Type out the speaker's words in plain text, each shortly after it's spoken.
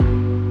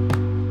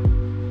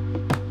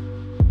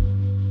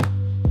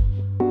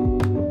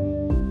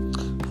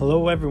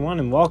Hello, everyone,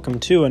 and welcome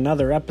to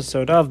another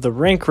episode of the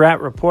Rink Rat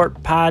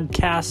Report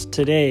podcast.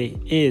 Today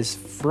is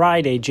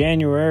Friday,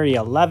 January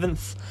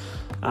 11th.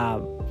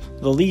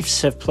 The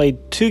Leafs have played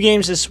 2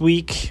 games this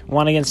week,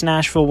 one against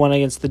Nashville, one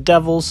against the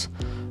Devils.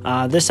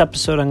 This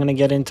episode, I'm going to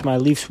get into my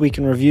Leafs Week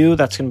in Review.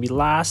 That's going to be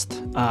last.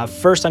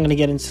 First, I'm going to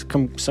get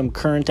into some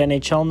current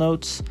NHL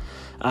notes,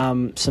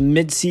 some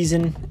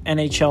mid-season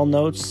NHL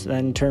notes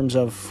in terms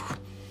of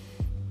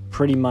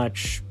pretty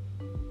much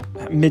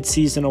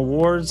mid-season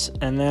awards,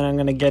 and then I'm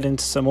going to get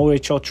into some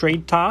OHL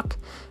trade talk.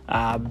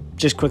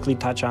 Just quickly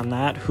touch on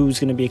that. Who's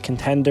going to be a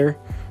contender?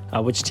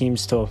 Which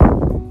teams to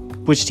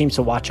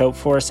watch out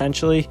for,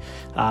 essentially.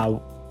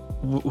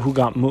 Who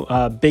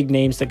got big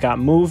names that got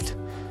moved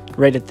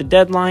right at the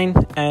deadline,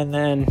 and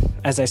then,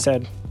 as I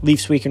said,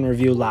 Leafs Week in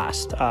Review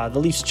last. The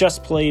Leafs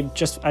just played.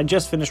 I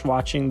just finished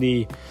watching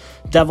the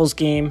Devils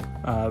game.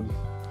 For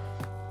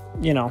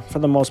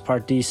the most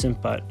part,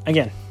 decent, but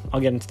again, I'll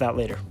get into that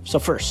later. So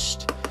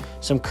first,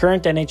 some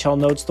current NHL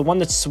notes. The one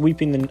that's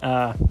sweeping the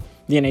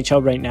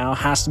NHL right now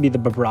has to be the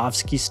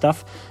Bobrovsky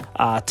stuff.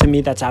 To me,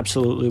 that's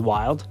absolutely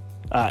wild.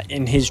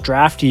 In his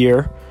draft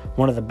year,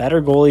 one of the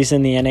better goalies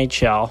in the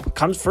NHL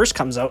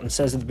comes out and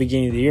says at the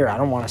beginning of the year, I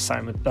don't want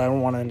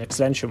an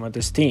extension with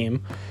this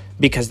team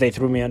because they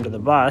threw me under the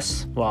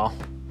bus. Well,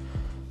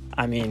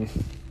 I mean,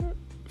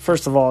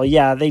 first of all,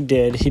 yeah, they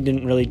did. He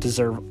didn't really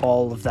deserve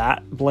all of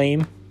that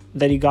blame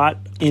that he got,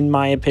 in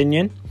my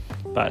opinion.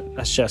 But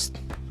that's just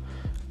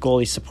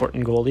goalies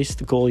supporting goalies,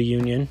 the goalie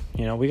union.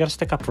 We got to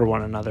stick up for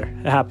one another.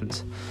 It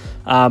happens.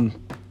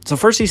 So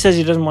first he says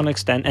he doesn't want to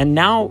extend, and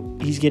now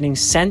he's getting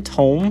sent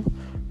home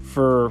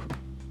for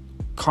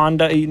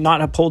conduct, not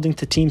upholding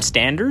to team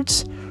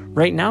standards.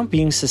 Right now,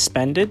 being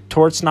suspended.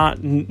 Torts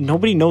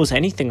nobody knows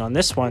anything on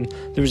this one.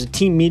 There was a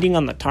team meeting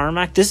on the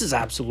tarmac. This is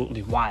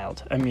absolutely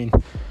wild. I mean,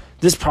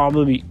 this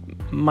probably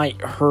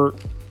might hurt,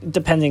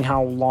 depending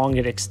how long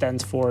it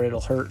extends for.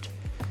 It'll hurt.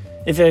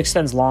 If it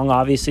extends long,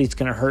 obviously it's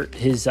going to hurt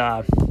his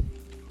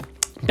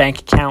bank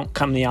account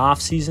come the off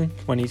season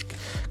when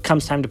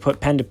comes time to put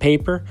pen to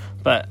paper.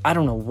 But I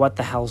don't know what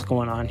the hell's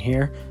going on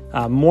here.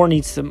 There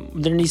needs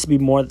to be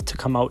more to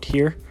come out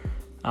here.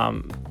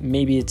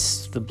 Maybe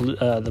it's the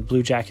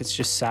Blue Jackets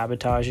just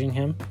sabotaging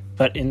him.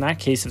 But in that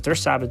case, if they're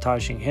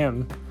sabotaging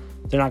him,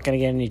 they're not going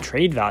to get any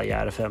trade value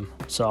out of him.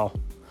 So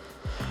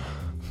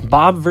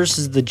Bob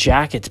versus the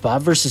Jackets,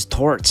 Bob versus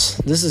Torts.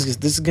 This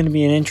is going to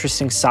be an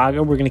interesting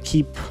saga. We're going to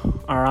keep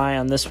our eye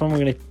on this one. We're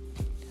going to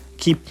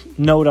keep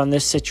note on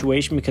this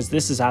situation because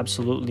this is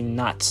absolutely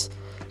nuts.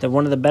 That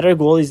one of the better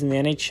goalies in the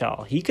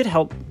NHL, he could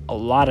help a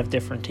lot of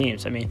different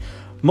teams. I mean,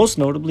 most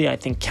notably, I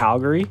think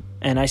Calgary.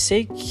 And I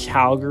say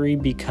Calgary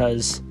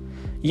because,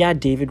 yeah,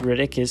 David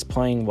Rittich is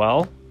playing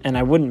well, and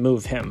I wouldn't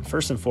move him.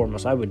 First and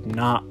foremost, I would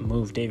not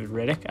move David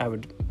Rittich. I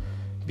would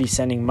be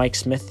sending Mike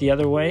Smith the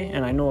other way,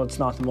 and I know it's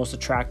not the most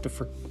attractive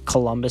for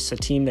Columbus, a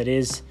team that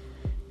is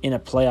in a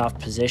playoff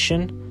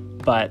position,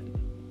 but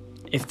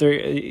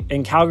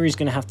Calgary's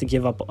going to have to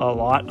give up a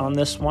lot on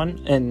this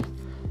one, and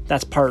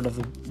that's part of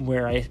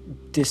where I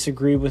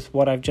disagree with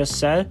what I've just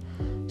said.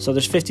 So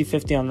there's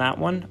 50-50 on that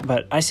one,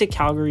 but I say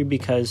Calgary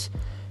because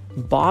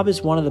Bob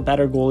is one of the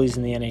better goalies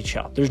in the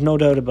NHL. There's no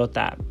doubt about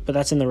that, but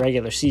that's in the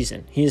regular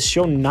season. He has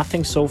shown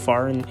nothing so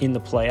far in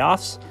the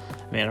playoffs.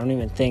 I mean, I don't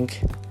even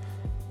think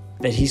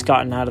that he's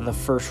gotten out of the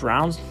first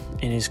round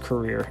in his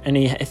career. And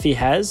if he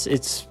has,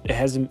 it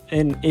hasn't,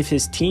 and if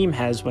his team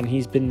has when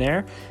he's been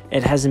there,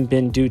 it hasn't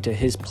been due to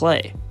his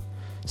play.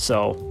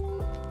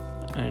 So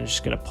I'm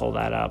just going to pull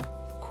that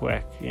up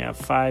quick.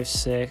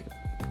 5-6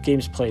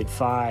 games played,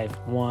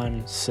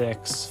 5-1-6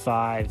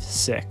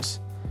 5-6.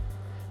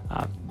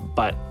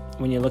 But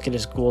when you look at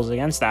his goals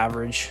against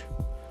average,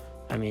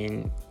 I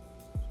mean,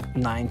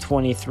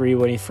 923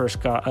 when he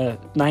first got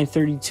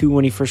 932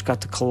 when he first got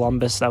to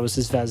Columbus. That was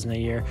his Vezina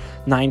year.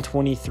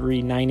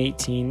 923,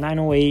 918,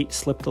 908,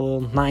 slipped a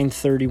little.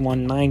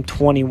 931,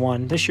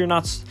 921. This year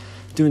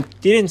he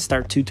didn't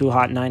start too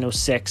hot.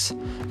 906,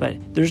 but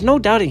there's no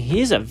doubting he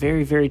is a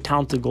very, very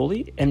talented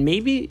goalie, and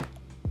maybe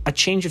a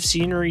change of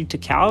scenery to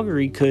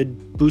Calgary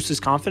could boost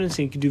his confidence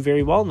and he could do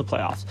very well in the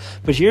playoffs.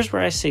 But here's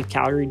where I say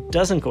Calgary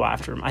doesn't go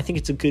after him. I think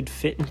it's a good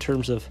fit in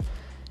terms of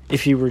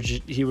if he were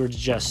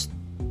just,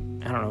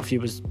 I don't know if he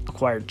was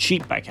acquired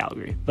cheap by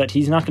Calgary, but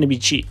he's not going to be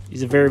cheap.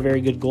 He's a very,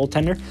 very good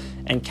goaltender,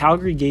 and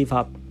Calgary gave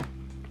up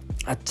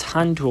a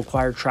ton to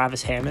acquire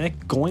Travis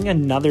Hamonic. Going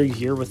another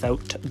year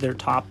without their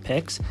top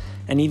picks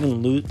and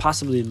even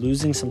possibly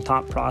losing some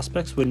top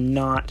prospects would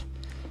not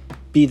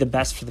be the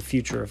best for the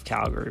future of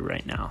Calgary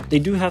right now. They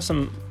do have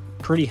some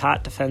pretty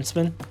hot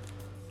defensemen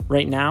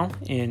right now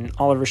in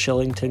Oliver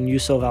Shillington,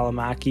 Juuso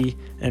Välimäki,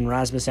 and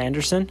Rasmus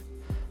Andersson,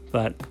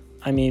 but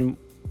I mean,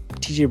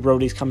 TJ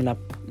Brody's going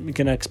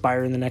to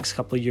expire in the next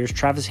couple of years.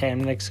 Travis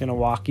Hamonic's going to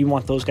walk. You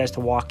want those guys to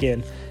walk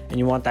in, and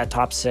you want that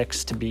top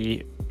 6 to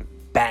be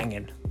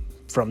banging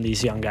from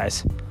these young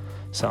guys.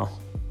 So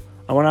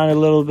I went on a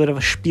little bit of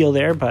a spiel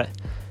there, but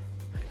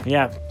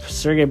yeah,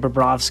 Sergei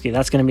Bobrovsky,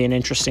 that's going to be an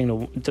interesting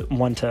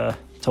one to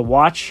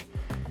watch.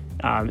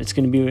 It's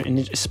going to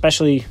be,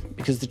 especially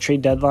because the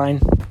trade deadline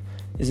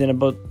is in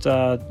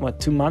about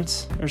 2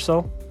 months or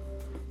so.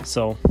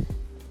 So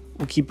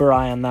we'll keep our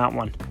eye on that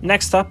one.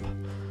 Next up,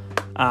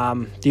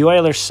 the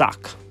Oilers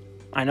suck.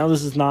 I know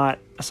this is not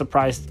a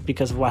surprise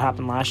because of what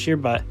happened last year,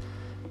 but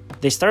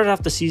they started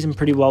off the season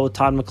pretty well with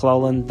Todd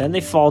McLellan. Then they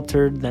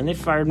faltered. Then they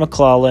fired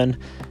McLellan.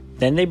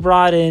 Then they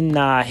brought in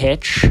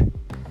Hitch.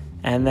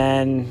 And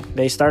then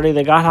they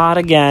got hot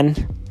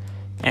again.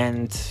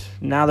 And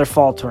now they're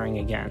faltering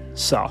again.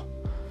 So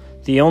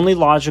the only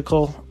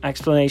logical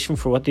explanation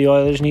for what the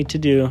Oilers need to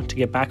do to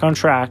get back on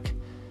track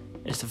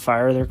is to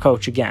fire their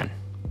coach again.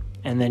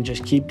 And then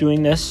just keep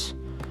doing this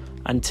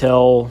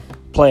until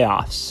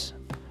playoffs.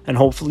 And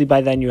hopefully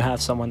by then you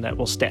have someone that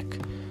will stick.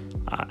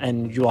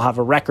 And you will have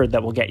a record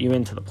that will get you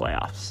into the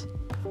playoffs.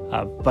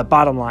 But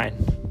bottom line,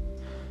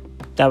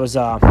 that was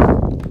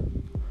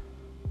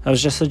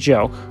just a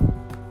joke.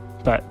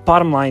 But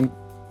bottom line,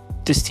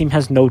 this team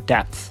has no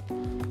depth.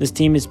 This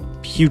team is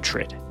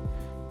putrid.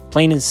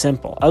 Plain and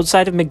simple.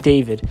 Outside of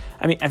McDavid,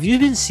 I mean, have you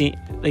been seeing,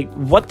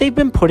 what they've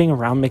been putting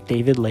around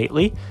McDavid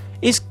lately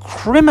is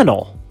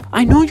criminal.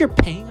 I know you're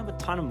paying him a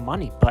ton of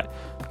money, but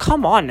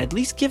come on, at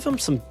least give him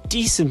some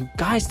decent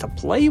guys to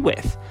play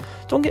with.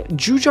 Don't get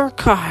Jujhar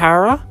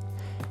Khaira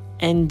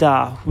and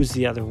who's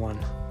the other one?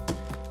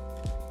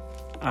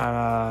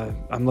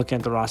 I'm looking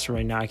at the roster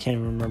right now. I can't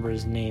even remember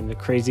his name. The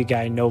crazy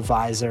guy, no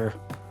visor,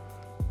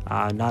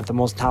 not the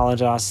most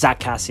talented. Zach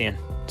Kassian.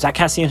 Zach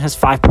Kassian has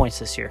 5 points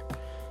this year.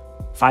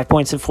 5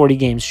 points in 40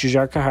 games.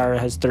 Jujhar Khaira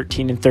has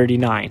 13 and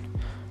 39.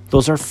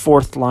 Those are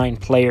fourth line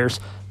players.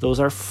 Those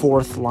are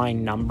fourth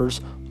line numbers.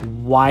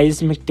 Why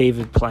is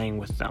McDavid playing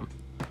with them?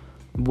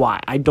 Why?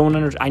 I don't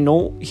understand. I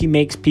know he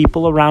makes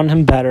people around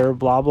him better,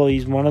 blah, blah.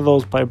 He's one of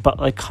those players,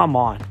 but, come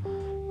on.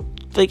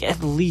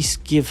 At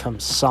least give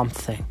him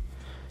something.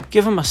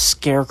 Give him a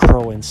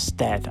scarecrow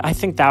instead. I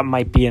think that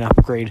might be an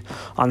upgrade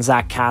on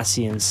Zach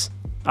Kassian's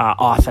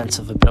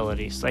offensive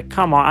abilities.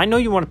 Come on. I know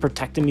you want to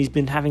protect him. He's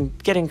been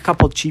getting a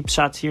couple of cheap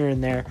shots here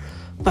and there,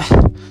 but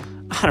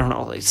I don't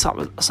know.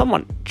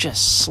 Someone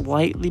just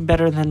slightly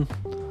better than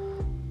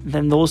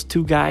those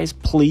two guys,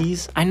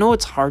 please. I know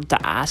it's hard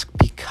to ask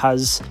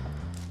because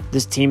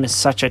this team is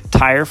such a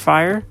tire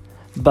fire,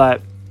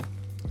 but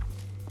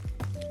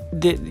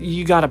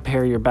you got to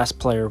pair your best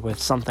player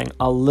with something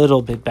a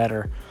little bit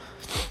better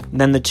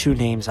than the two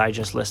names I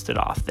just listed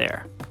off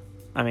there.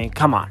 I mean,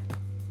 come on.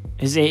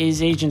 His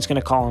agent's going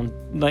to call him.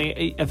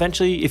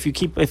 Eventually,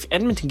 if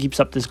Edmonton keeps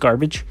up this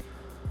garbage,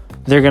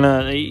 he's going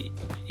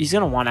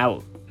to want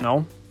out,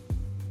 no?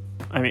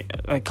 I mean,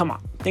 come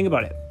on. Think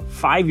about it.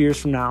 5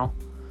 years from now,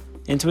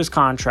 into his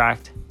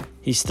contract,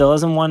 he still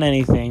hasn't won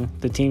anything.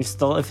 If the team's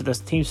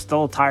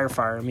still a tire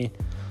fire, I mean,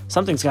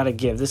 something's got to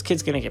give. This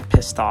kid's going to get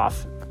pissed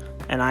off.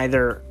 And I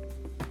don't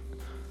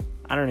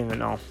even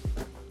know.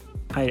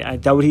 I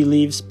doubt he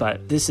leaves,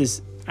 but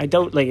I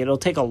doubt, it'll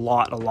take a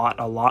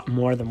lot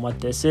more than what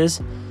this is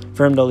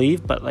for him to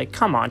leave. But,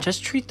 come on,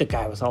 just treat the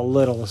guy with a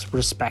little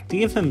respect.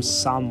 Give him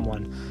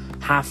someone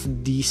half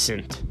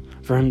decent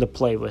for him to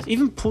play with.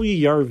 Even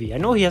Puljujarvi. I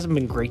know he hasn't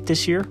been great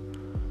this year,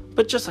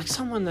 but just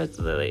someone that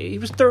he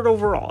was third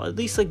overall. At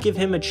least give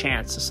him a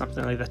chance or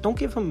something like that. Don't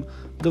give him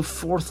the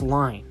fourth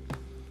line.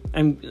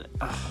 And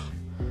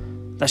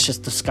that's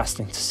just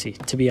disgusting to see,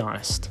 to be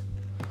honest.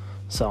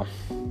 So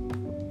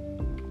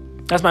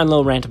that's my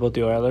little rant about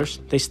the Oilers.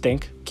 They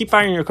stink. Keep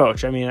firing your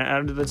coach. I mean,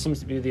 that seems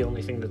to be the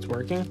only thing that's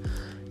working.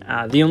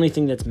 The only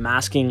thing that's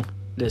masking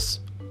this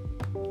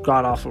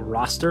god-awful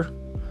roster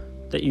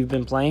that you've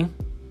been playing.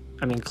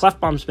 I mean,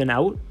 Klefbom's been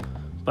out,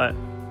 but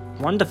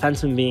one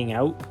defenseman being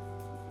out,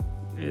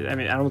 I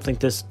mean, I don't think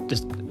that's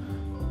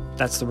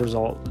the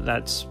result.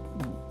 That's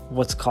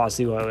what's caused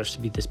the Oilers to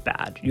be this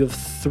bad. You have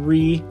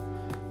 3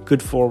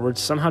 good forwards.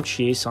 Somehow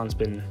Chiasson's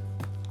been,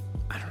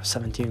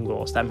 17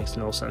 goals. That makes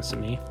no sense to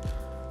me.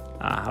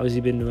 How has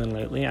he been doing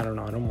lately? I don't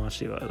know. I don't watch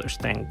the Oilers.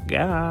 Thank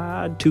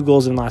God. 2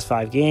 goals in the last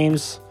 5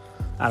 games.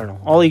 I don't know.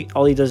 All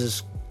he does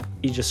is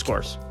he just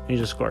scores. He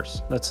just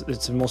scores.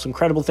 It's the most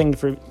incredible thing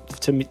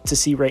to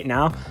see right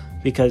now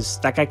because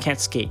that guy can't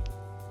skate.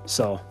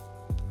 So,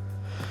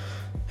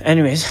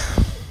 anyways,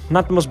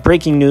 not the most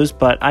breaking news,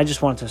 but I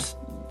just want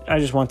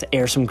to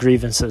air some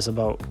grievances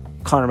about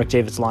Connor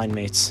McDavid's line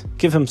mates.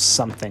 Give him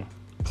something,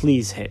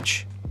 please,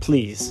 Hitch.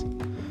 Please.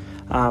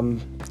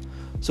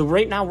 So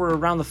right now we're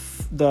around the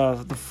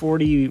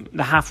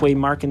halfway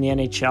mark in the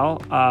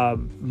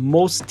NHL.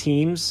 Most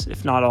teams,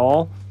 if not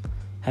all,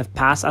 have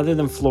passed, other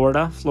than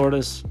Florida.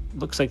 Florida's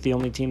looks like the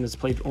only team that's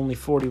played only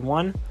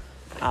 41,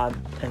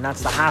 and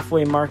that's the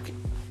halfway mark.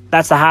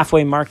 That's the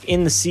halfway mark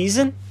in the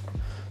season.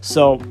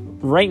 So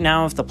right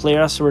now, if the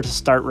playoffs were to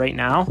start right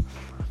now,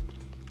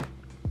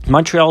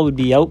 Montreal would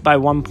be out by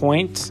 1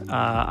 point.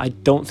 I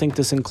don't think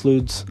this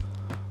includes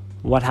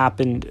what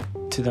happened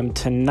to them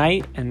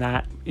tonight, and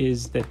that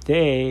is that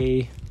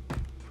they're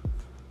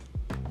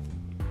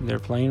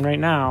playing right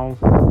now.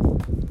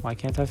 Why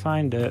can't I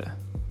find it?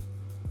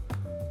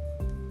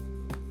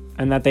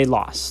 And that they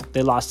lost.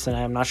 They lost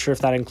tonight. I'm not sure if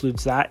that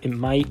includes that. It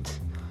might.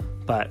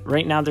 But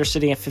right now they're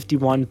sitting at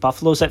 51.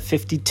 Buffalo's at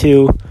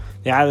 52.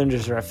 The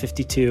Islanders are at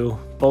 52.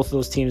 both of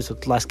those teams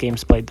with less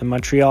games played than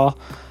Montreal.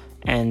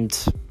 And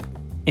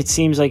it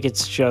seems like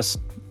it's just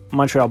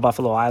Montreal,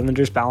 Buffalo,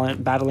 Islanders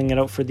battling it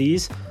out for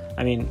these.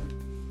 I mean,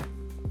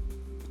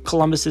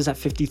 Columbus is at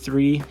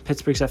 53,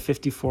 Pittsburgh's at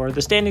 54.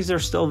 The standings are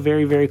still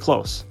very, very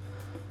close.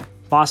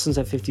 Boston's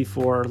at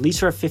 54,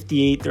 Leafs are at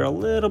 58. They're a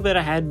little bit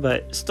ahead,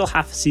 but still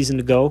half a season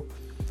to go.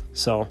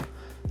 So,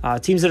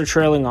 teams that are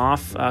trailing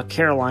off,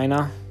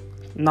 Carolina,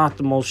 not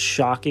the most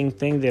shocking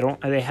thing.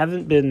 They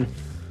haven't been,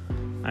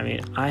 I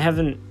mean, I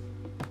haven't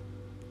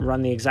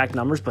run the exact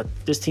numbers, but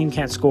this team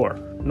can't score.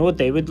 You know what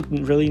they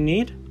would really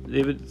need?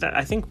 They would,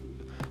 I think,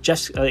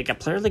 a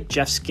player like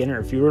Jeff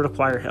Skinner, if you were to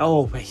acquire,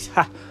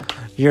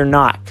 you're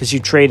not, because you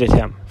traded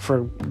him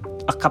for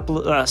a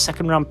couple of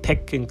second-round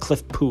pick and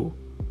Cliff Poo.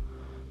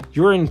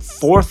 You're in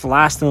fourth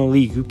last in the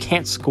league. You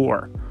can't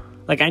score.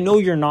 Like, I know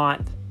you're not.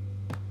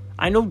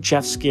 I know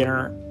Jeff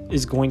Skinner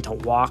is going to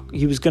walk.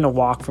 He was going to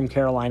walk from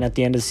Carolina at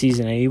the end of the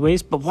season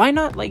anyways, but why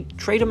not, like,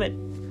 trade him at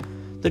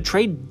the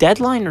trade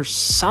deadline or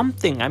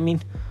something? I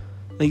mean,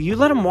 like, you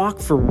let him walk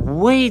for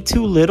way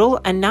too little,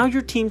 and now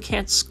your team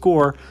can't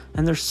score,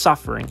 and they're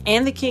suffering.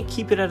 And they can't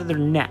keep it out of their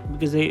net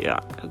because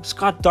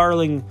Scott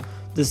Darling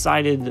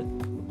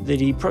decided that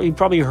he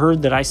probably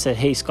heard that I said,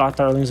 hey, Scott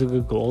Darling's a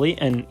good goalie,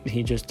 and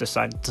he just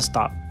decided to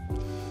stop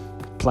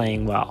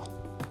playing well.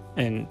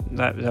 And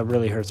that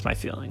really hurts my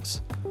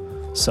feelings.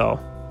 So,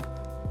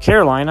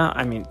 Carolina,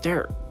 I mean,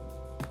 they're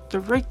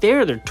right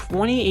there. They're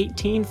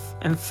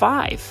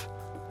 20-18-5.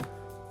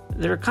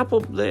 They're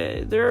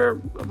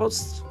about,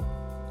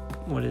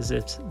 what is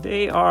it?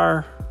 They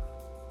are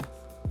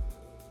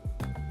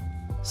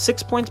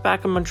 6 points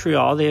back on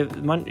Montreal. They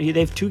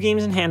have 2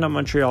 games in hand on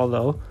Montreal,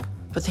 though,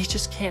 but they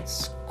just can't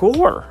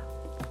score.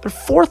 They're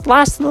fourth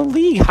last in the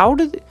league.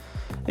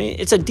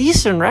 It's a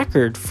decent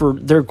record for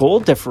their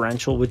goal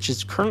differential, which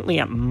is currently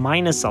at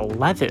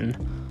 -11.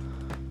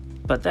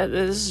 But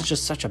this is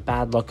just such a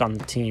bad look on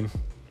the team.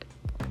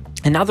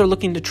 And now they're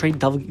looking to trade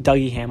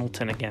Dougie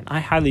Hamilton again. I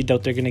highly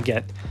doubt they're going to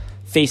get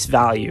face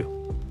value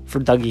for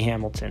Dougie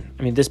Hamilton.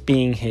 I mean, this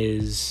being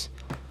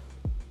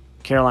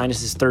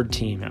Carolina's his third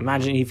team.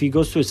 Imagine if he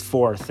goes to his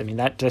fourth. I mean,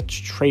 that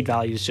trade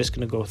value is just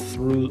going to go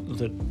through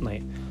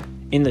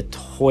in the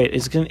toilet.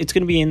 It's going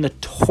to be in the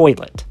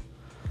toilet.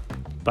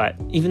 But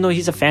even though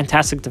he's a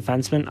fantastic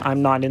defenseman,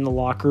 I'm not in the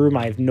locker room.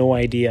 I have no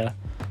idea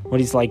what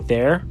he's like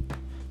there.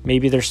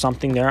 Maybe there's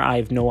something there. I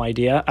have no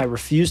idea. I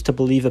refused to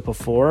believe it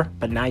before,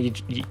 but now you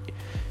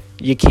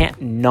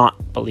can't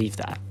not believe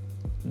that.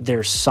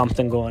 There's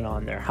something going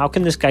on there. How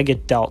can this guy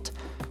get dealt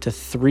to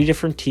 3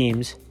 different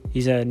teams?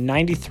 He's a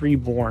 93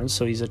 born,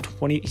 so he's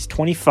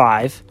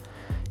 25.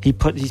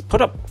 He's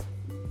put up,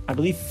 I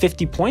believe,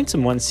 50 points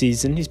in one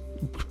season.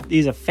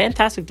 He's a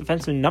fantastic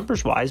defenseman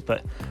numbers wise,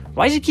 but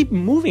why does he keep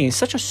moving? He's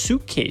such a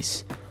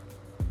suitcase.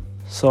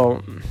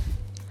 So,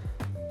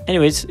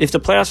 anyways, if the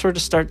playoffs were to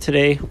start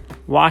today,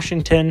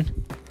 Washington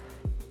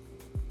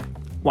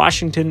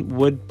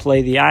would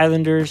play the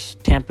Islanders.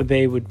 Tampa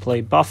Bay would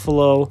play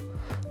Buffalo.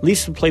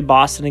 Leafs would play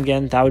Boston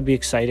again. That would be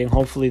exciting.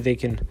 Hopefully they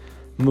can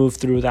move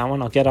through that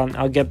one.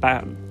 I'll get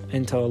back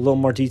into a little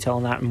more detail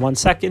on that in 1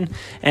 second.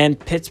 And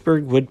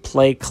Pittsburgh would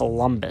play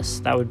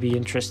Columbus. That would be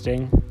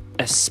interesting,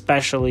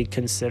 especially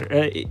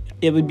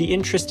it would be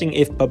interesting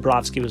if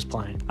Bobrovsky was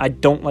playing. I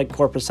don't like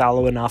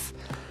Korpisalo enough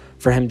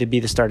for him to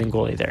be the starting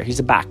goalie there. He's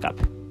a backup.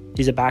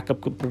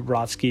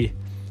 Bobrovsky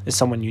is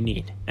someone you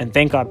need. And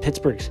thank God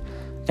Pittsburgh's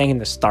thanking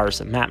the stars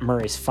that Matt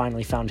Murray's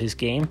finally found his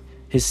game.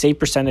 His save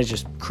percentage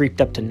just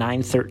creeped up to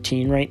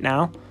 .913 right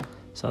now.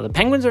 So the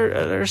Penguins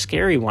are a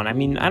scary one. I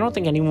mean, I don't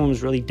think anyone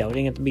was really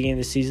doubting at the beginning of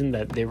the season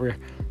that they were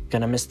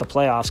going to miss the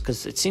playoffs,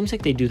 because it seems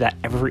like they do that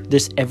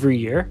every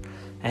year.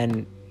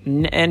 And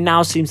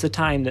now seems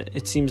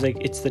like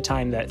it's the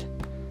time that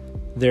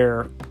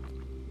they're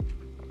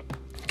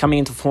coming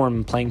into form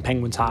and playing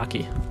Penguins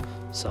hockey.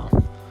 So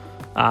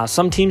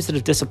some teams that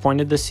have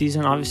disappointed this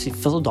season, obviously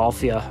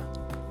Philadelphia,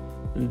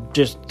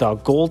 just the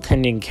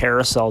goaltending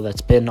carousel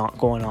that's been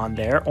going on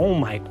there. Oh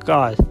my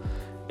God.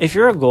 If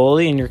you're a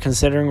goalie and you're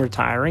considering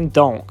retiring,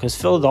 don't, because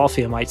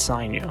Philadelphia might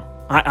sign you.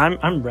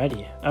 I'm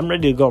ready. I'm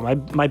ready to go.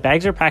 My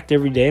bags are packed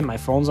every day. My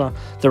phone's on.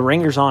 The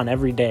ringer's on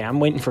every day. I'm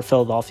waiting for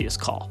Philadelphia's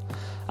call.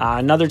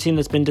 Another team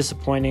that's been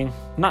disappointing,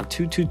 not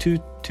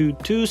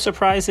too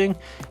surprising,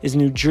 is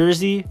New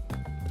Jersey.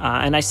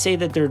 And I say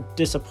that they're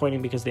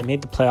disappointing because they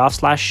made the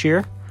playoffs last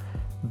year,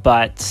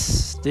 but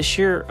this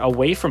year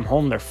away from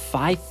home they're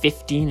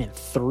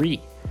 5-15-3.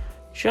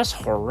 Just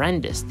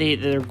horrendous.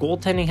 Their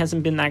goaltending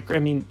hasn't been that great. I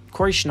mean,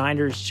 Corey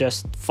Schneider's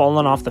just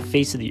fallen off the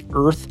face of the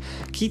earth.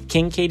 Keith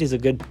Kincaid is a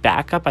good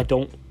backup. I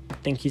don't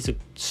think he's a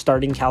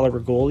starting caliber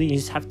goalie.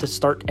 He's have to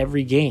start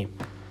every game.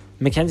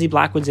 Mackenzie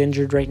Blackwood's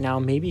injured right now.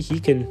 Maybe he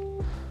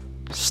can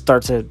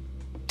start to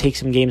take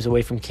some games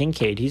away from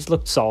Kincaid. He's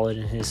looked solid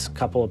in his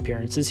couple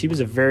appearances. He was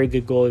a very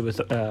good goalie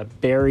with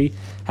Barrie.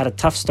 Had a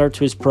tough start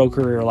to his pro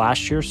career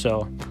last year,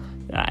 so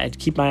I'd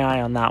keep my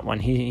eye on that one.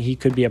 He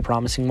could be a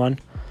promising one.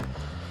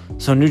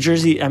 So New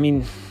Jersey, I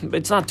mean,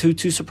 it's not too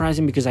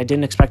surprising because I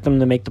didn't expect them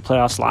to make the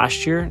playoffs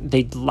last year.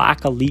 They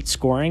lack elite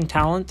scoring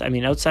talent. I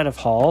mean, outside of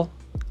Hall,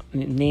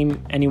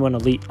 name anyone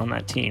elite on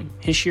that team.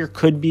 Hischier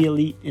could be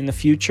elite in the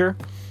future.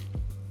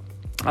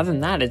 Other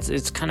than that,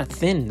 it's kind of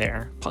thin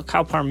there.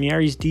 Kyle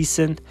Palmieri's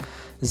decent.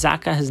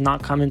 Zacha has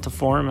not come into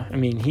form. I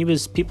mean,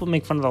 people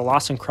make fun of the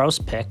Lawson Krause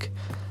pick.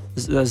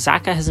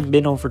 Zacha hasn't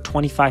been over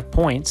 25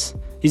 points.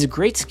 He's a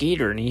great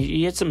skater, and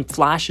he had some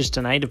flashes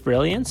tonight of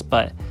brilliance,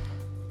 but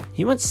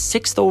he went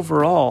 6th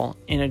overall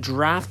in a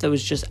draft that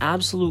was just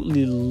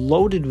absolutely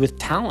loaded with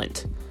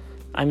talent.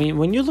 I mean,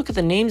 when you look at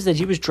the names that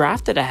he was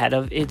drafted ahead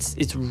of,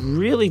 it's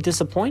really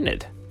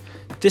disappointing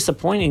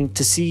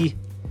to see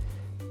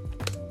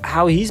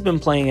how he's been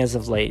playing as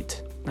of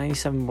late.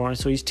 97 born,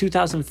 so he's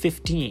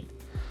 2015.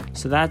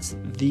 So that's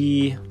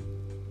the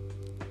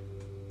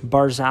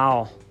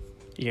Barzal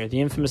year.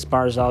 The infamous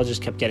Barzal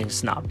just kept getting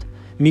snubbed.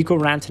 Mikko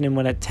Rantanen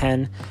went at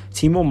 10.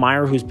 Timo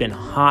Meier, who's been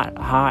hot.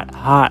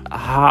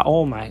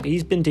 Oh my,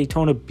 he's been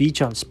Daytona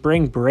Beach on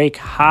spring break,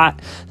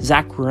 hot.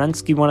 Zach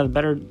Werenski, one of the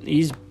better.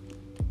 He's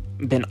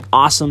been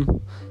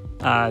awesome.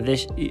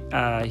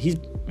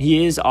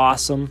 He is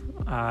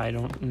awesome. I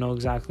don't know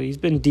exactly. He's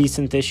been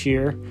decent this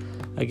year.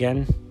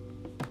 Again,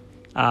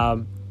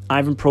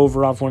 Ivan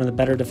Provorov, one of the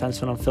better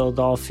defensemen on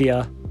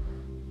Philadelphia,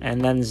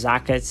 and then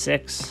Zacha at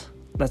 6.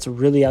 That's a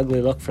really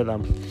ugly look for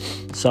them.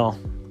 So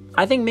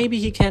I think maybe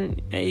he can.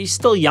 He's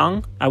still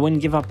young. I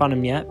wouldn't give up on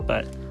him yet,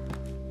 but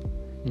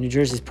New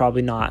Jersey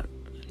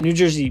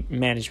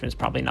management is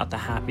probably not the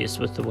happiest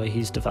with the way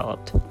he's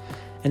developed.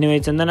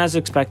 Anyways, and then as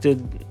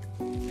expected,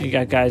 you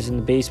got guys in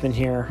the basement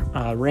here.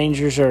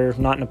 Rangers are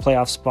not in a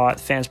playoff spot.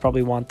 Fans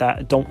probably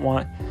don't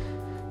want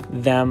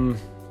them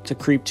to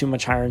creep too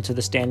much higher into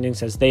the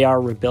standings as they are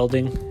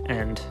rebuilding.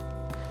 And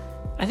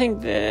I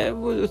think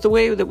with the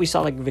way that we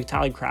saw like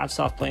Vitaly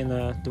Kravtsov playing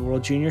the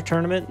World Junior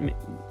Tournament,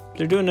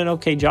 they're doing an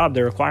okay job.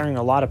 They're acquiring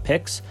a lot of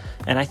picks,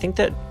 and I think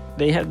that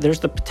there's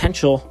the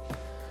potential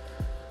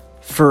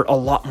for a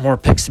lot more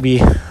picks to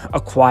be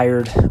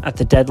acquired at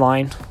the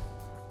deadline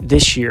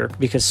this year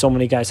because so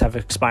many guys have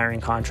expiring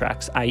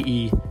contracts,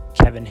 i.e.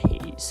 Kevin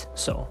Hayes.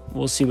 So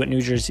we'll see what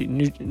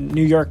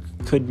New York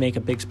could make a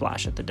big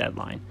splash at the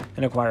deadline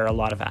and acquire a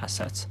lot of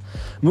assets.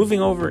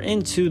 Moving over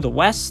into the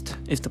West,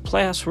 if the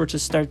playoffs were to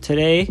start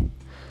today,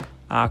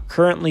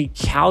 currently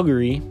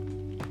Calgary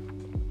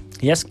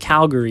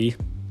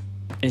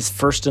is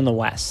first in the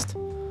West.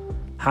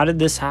 How did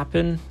this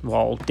happen?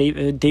 Well,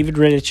 David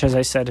Rittich, as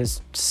I said,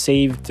 has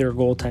saved their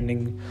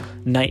goaltending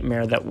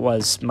nightmare that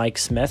was Mike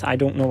Smith. I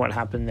don't know what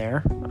happened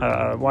there.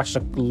 Watched a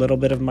little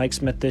bit of Mike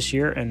Smith this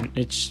year, and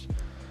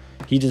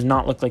he does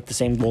not look like the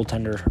same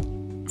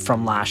goaltender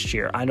from last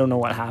year. I don't know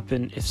what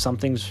happened, if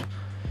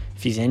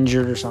he's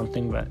injured or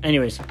something. But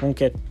anyways, won't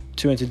get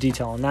too into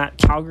detail on that.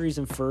 Calgary's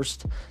in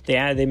first.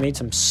 They made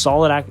some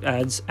solid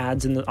adds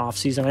in the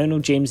offseason. I know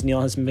James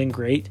Neal hasn't been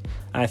great.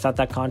 I thought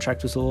that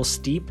contract was a little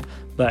steep,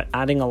 but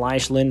adding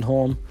Elias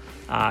Lindholm,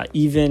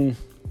 even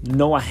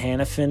Noah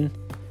Hannafin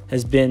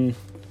has been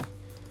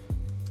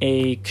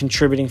a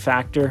contributing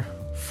factor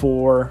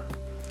for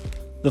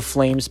the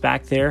Flames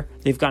back there.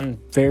 They've gotten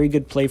very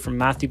good play from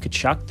Matthew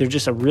Tkachuk. They're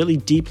just a really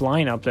deep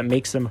lineup that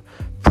makes them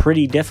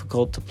pretty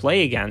difficult to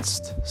play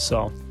against.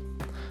 So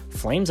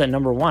Flames at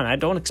number 1. I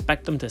don't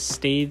expect them to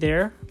stay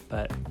there,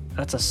 but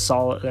that's a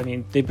solid. I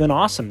mean, they've been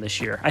awesome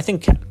this year. I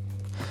think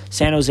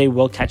San Jose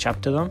will catch up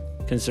to them,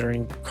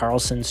 considering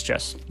Carlson's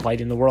just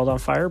lighting the world on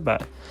fire.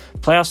 But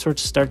playoffs were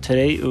to start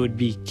today. It would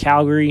be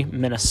Calgary,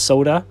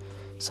 Minnesota.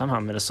 Somehow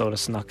Minnesota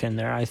snuck in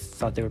there. I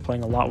thought they were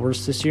playing a lot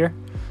worse this year.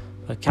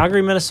 But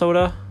Calgary,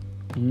 Minnesota,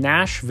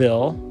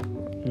 Nashville,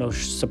 no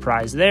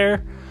surprise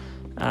there.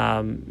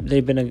 They're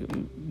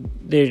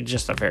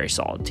just a very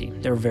solid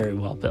team. They're very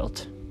well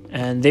built.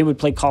 And they would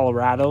play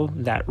Colorado,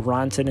 that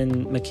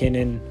Rantanen,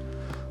 McKinnon,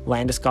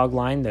 Landeskog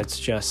line. That's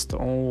just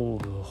one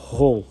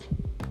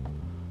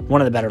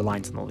of the better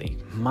lines in the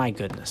league. My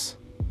goodness.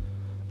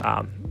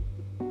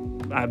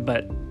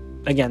 But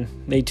again,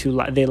 they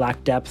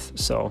lack depth.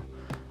 So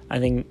I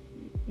think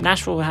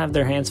Nashville will have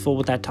their hands full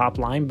with that top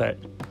line,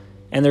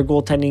 and their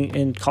goaltending,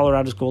 and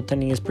Colorado's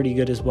goaltending is pretty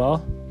good as well.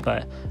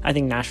 But I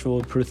think Nashville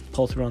will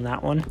pull through on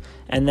that one.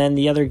 And then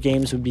the other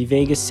games would be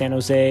Vegas, San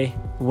Jose,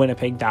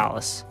 Winnipeg,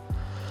 Dallas.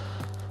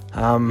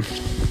 Some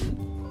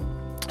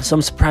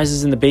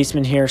surprises in the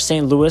basement here.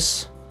 St.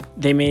 Louis,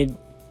 they made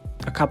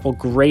a couple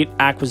great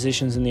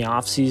acquisitions in the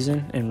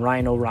offseason, and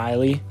Ryan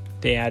O'Reilly.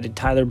 They added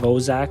Tyler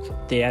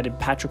Bozak. They added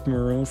Patrick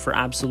Maroon for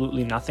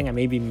absolutely nothing. I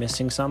may be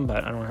missing some,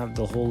 but I don't have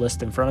the whole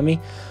list in front of me.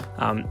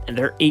 And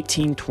they're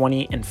 18,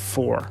 20, and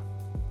 4.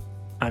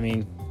 I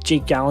mean,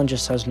 Jake Gallen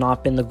just has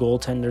not been the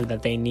goaltender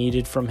that they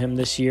needed from him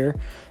this year,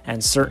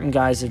 and certain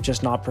guys have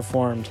just not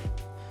performed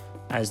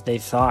as they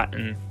thought,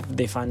 and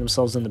they find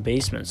themselves in the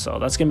basement. So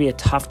that's going to be a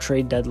tough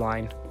trade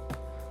deadline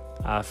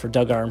for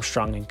Doug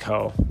Armstrong and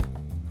co,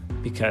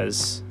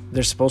 because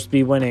they're supposed to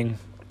be winning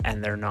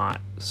and they're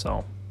not.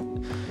 So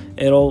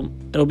it'll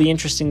be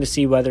interesting to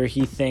see whether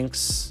he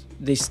thinks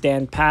they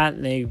stand pat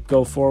and they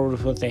go forward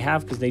with what they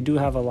have, because they do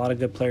have a lot of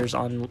good players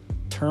on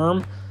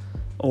term,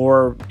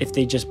 or if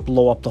they just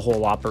blow up the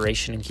whole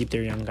operation and keep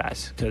their young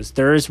guys, because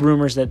there is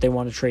rumors that they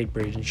want to trade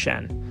Brayden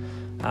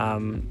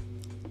Schenn.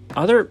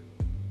 Other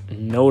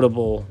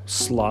notable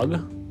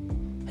slug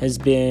has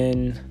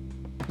been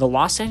the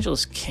Los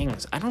Angeles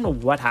Kings. I don't know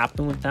what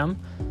happened with them.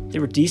 They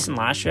were decent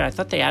last year. I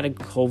thought they added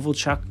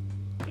Kovalchuk,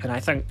 and I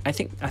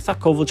thought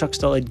Kovalchuk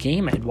still had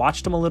game. I had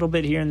watched him a little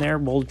bit here and there,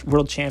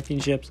 World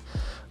Championships,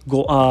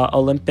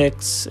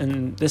 Olympics,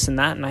 and this and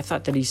that, and I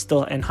thought that he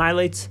still, and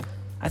highlights,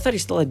 I thought he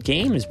still had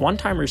game. His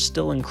one-timer is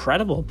still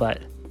incredible,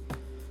 but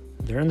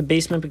they're in the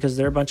basement because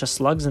they're a bunch of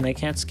slugs and they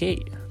can't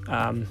skate.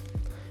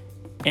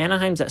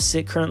 Anaheim's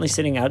currently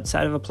sitting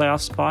outside of a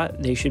playoff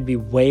spot. They should be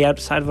way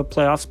outside of a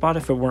playoff spot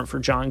if it weren't for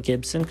John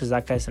Gibson, because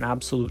that guy's an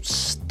absolute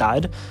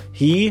stud.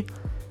 He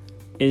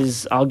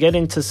is, I'll get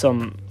into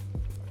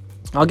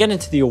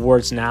the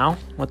awards now.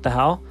 What the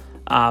hell?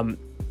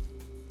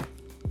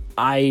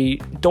 I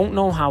don't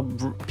know how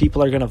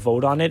people are going to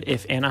vote on it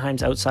if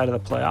Anaheim's outside of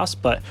the playoffs,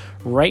 but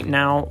right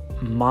now,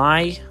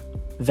 my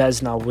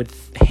Vezina would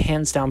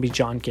hands down be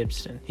John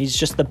Gibson. He's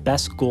just the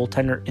best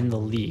goaltender in the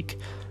league.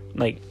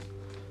 Like,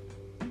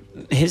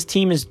 his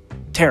team is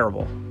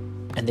terrible,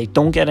 and they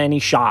don't get any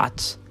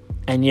shots,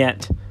 and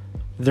yet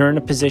they're in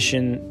a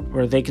position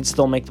where they could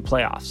still make the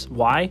playoffs.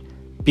 Why?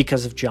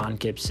 Because of John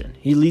Gibson.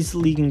 He leads the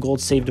league in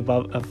goals saved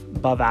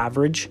above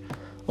average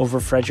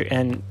over Frederic.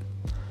 And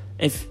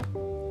if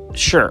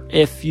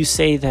you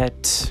say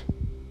that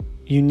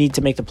you need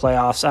to make the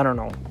playoffs, I don't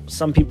know.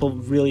 Some people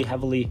really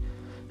heavily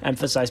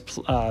emphasize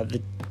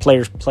the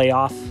players'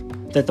 playoff,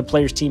 that the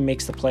players' team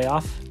makes the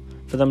playoff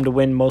for them to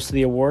win most of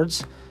the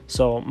awards.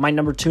 So my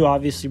number two,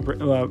 obviously,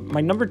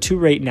 my number two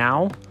right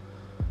now,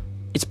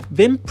 it's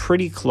been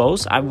pretty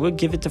close. I would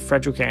give it to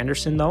Frederik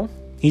Andersen, though.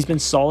 He's been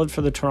solid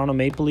for the Toronto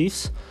Maple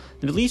Leafs.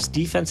 The Leafs'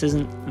 defense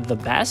isn't the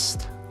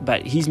best,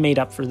 but he's made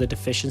up for the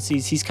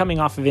deficiencies. He's coming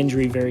off of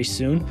injury very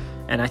soon,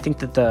 and I think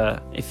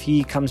that if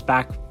he comes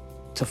back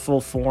to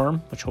full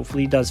form, which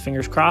hopefully he does,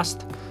 fingers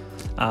crossed,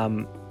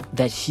 that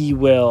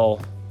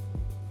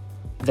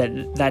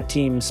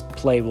team's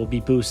play will be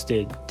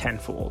boosted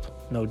tenfold,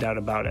 no doubt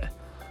about it.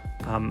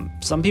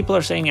 Some people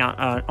are saying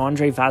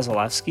Andrei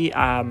Vasilevsky.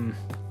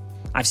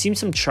 I've seen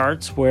some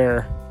charts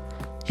where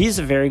he's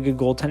a very good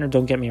goaltender,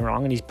 don't get me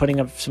wrong, and he's putting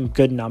up some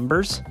good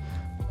numbers,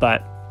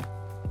 but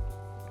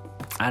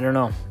I don't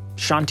know.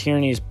 Sean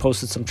Tierney has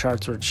posted some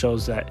charts where it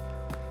shows that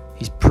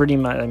he's pretty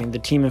much, the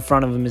team in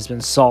front of him has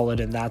been solid,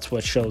 and that's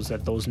what shows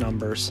that those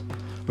numbers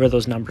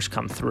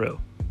come through.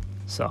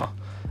 So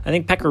I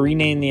think Pekka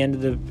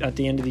Rinne at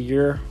the end of the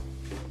year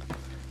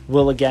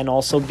will again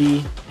also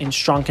be in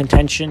strong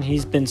contention.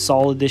 He's been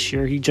solid this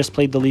year. He just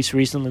played the Leafs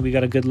recently. We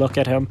got a good look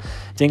at him.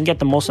 Didn't get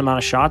the most amount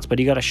of shots, but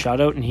he got a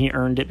shutout, and he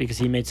earned it because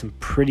he made some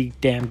pretty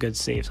damn good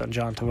saves on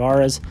John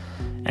Tavares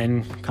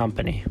and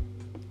company.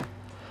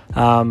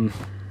 So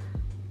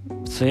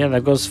yeah,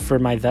 that goes for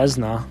my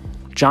Vezina.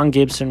 John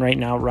Gibson right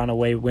now,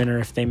 runaway winner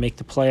if they make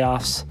the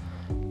playoffs.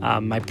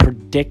 My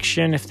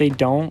prediction, if they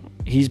don't,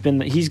 he's been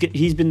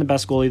the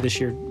best goalie this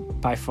year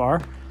by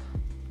far.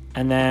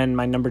 And then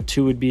my number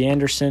 2 would be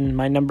Anderson.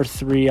 My number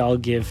 3 I'll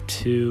give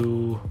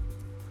to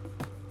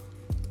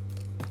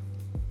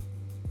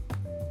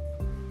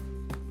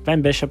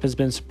Ben Bishop. Has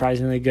been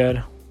surprisingly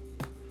good.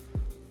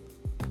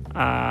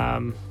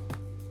 But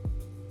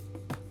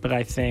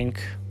I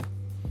think,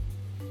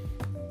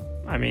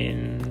 I'm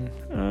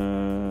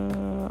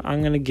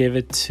going to give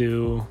it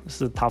to, this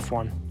is a tough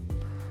one.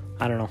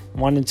 I don't know.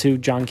 1 and 2,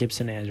 John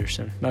Gibson,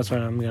 Anderson. That's what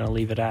I'm going to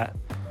leave it at.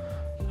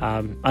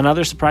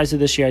 Another surprise of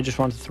this year I just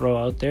wanted to throw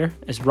out there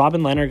is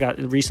Robin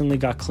Lehner recently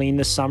got clean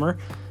this summer,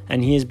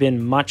 and he has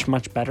been much,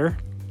 much better.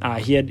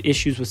 He had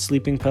issues with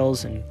sleeping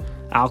pills and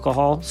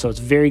alcohol, so it's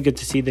very good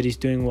to see that he's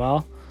doing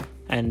well.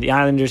 And the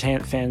Islanders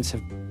fans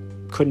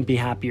couldn't be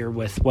happier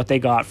with what they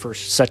got for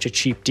such a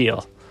cheap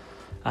deal.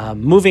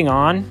 Moving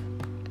on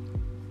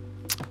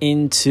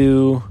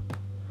into,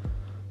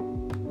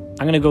 I'm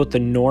going to go with the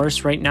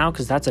Norris right now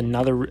because that's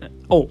another.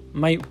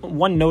 My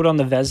one note on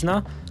the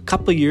Vezina. A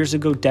couple of years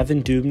ago,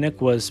 Devan Dubnyk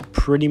was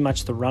pretty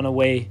much the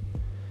runaway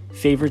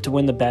favorite to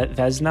win the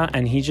Vezina,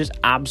 and he just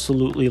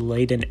absolutely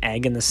laid an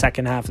egg in the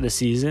second half of the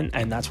season,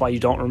 and that's why you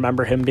don't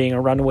remember him being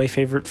a runaway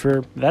favorite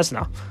for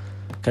Vezina,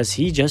 because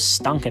he just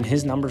stunk and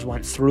his numbers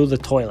went through the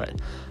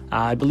toilet.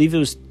 I believe it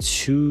was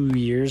 2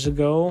 years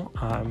ago.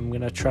 I'm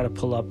going to try to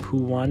pull up who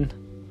won.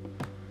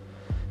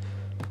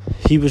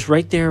 He was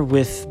right there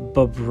with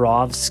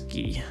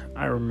Bobrovsky,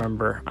 I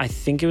remember. I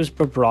think it was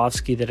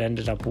Bobrovsky that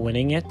ended up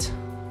winning it.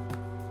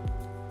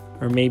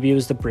 Or maybe it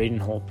was the Braden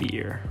Holtby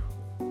year.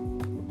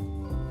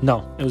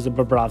 No, it was the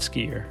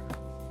Bobrovsky year,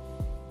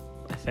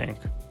 I think.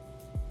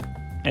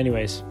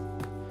 Anyways,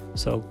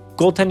 so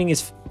goaltending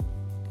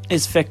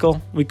is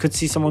fickle. We could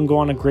see someone go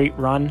on a great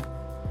run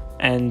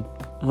and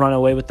run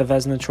away with the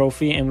Vezina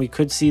Trophy, and we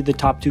could see the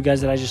top 2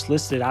 guys that I just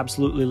listed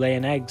absolutely lay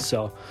an egg.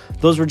 So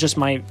those were just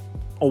my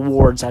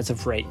awards as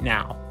of right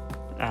now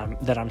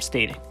that I'm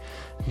stating.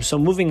 So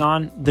moving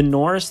on, the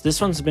Norris, this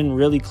one's been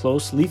really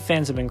close. Leaf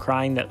fans have been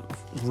crying that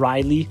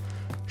Riley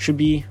should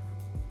be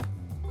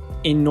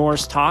in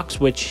Norris talks,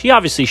 which he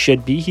obviously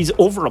should be. He's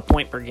over a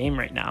point per game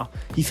right now.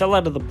 He fell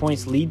out of the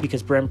points lead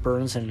because Brent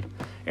Burns and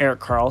Erik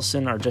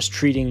Karlsson are just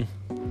treating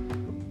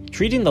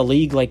the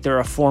league like they're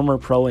a former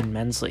pro in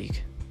men's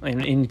league,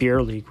 in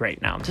beer league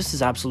right now. This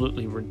is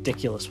absolutely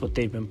ridiculous what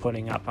they've been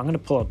putting up. I'm going to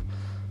pull up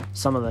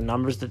some of the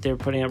numbers that they're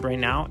putting up right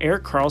now.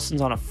 Erik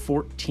Karlsson's on a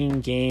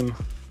 14-game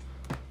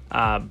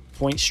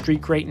point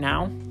streak right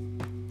now.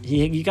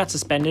 He got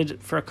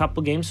suspended for a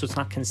couple games, so it's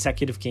not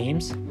consecutive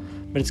games,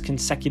 but it's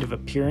consecutive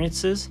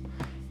appearances.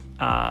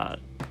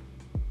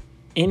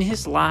 In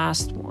his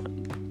last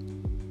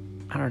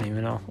one, I don't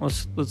even know.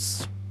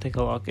 Let's take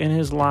a look. In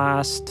his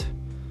last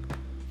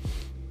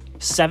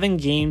 7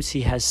 games,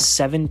 he has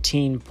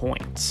 17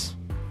 points.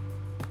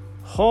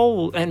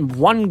 And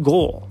 1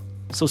 goal.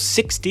 So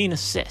 16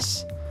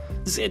 assists.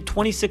 This is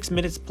 26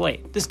 minutes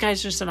played. This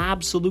guy's just an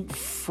absolute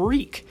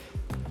freak.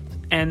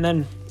 And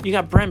then you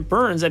got Brent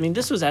Burns. I mean,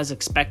 this was as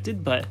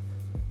expected, but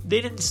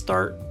they didn't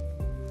start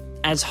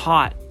as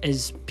hot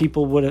as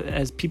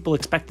people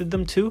expected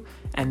them to,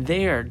 and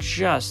they are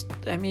just,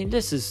 I mean,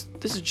 this is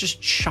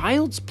just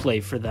child's play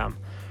for them.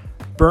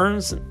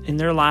 Burns in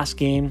their last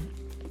game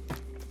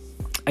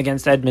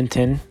against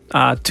Edmonton,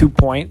 2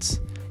 points.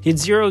 He had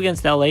 0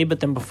 against LA, but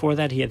then before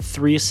that he had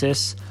 3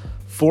 assists,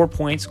 4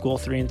 points, goal,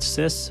 3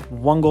 assists,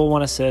 1 goal,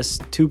 1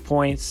 assist, 2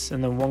 points,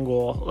 and then 1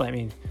 goal. I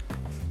mean,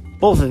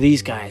 both of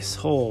these guys,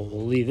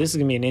 holy, this is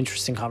going to be an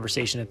interesting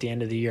conversation at the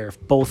end of the year if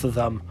both of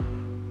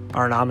them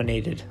are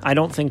nominated. I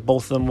don't think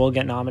both of them will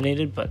get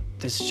nominated, but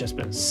this has just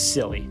been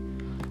silly.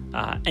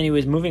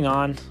 Anyways, moving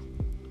on.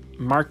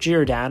 Mark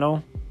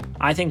Giordano,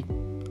 I'm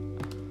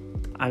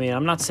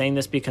not saying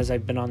this because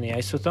I've been on the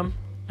ice with him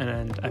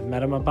and I've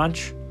met him a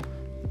bunch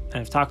and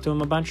I've talked to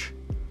him a bunch,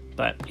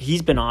 but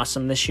he's been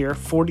awesome this year.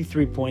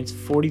 43 points,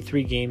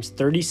 43 games,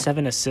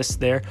 37 assists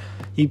there.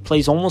 He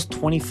plays almost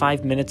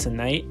 25 minutes a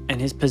night,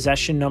 and his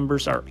possession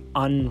numbers are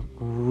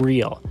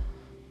unreal.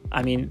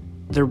 I mean,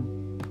 they're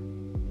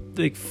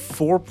like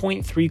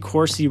 4.3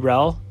 Corsi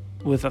Rel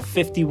with a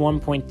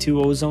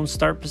 51.2 ozone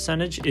start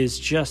percentage is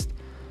just,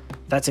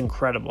 that's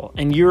incredible.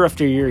 And year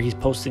after year, he's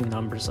posting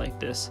numbers like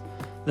this.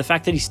 The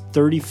fact that he's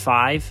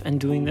 35 and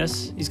doing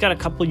this, he's got a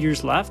couple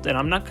years left, and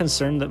I'm not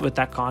concerned with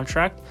that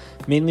contract,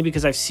 mainly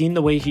because I've seen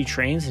the way he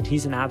trains, and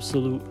he's an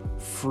absolute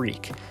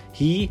freak.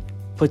 He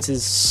puts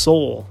his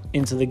soul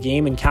into the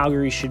game, and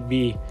Calgary should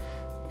be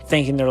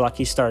thanking their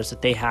lucky stars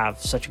that they have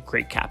such a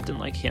great captain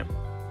like him.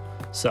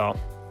 So,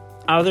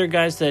 other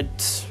guys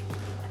that,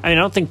 I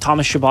don't think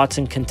Thomas Chabot's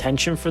in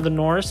contention for the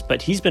Norris,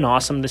 but he's been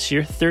awesome this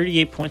year.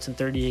 38 points in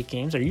 38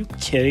 games. Are you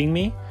kidding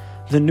me?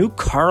 The new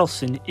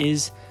Karlsson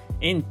is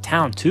in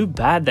town. Too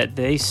bad that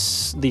the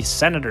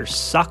Senators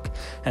suck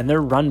and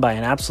they're run by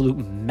an absolute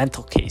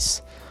mental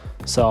case.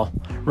 So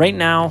right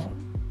now,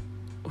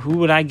 who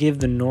would I give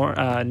the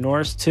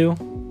Norris to?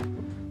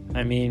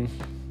 I mean,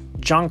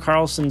 John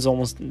Carlson's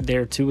almost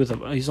there too.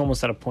 He's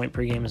almost at a point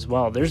per game as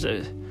well. There's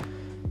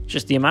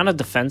just the amount of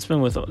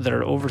defensemen that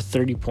are over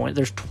 30 points.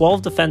 There's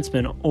 12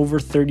 defensemen over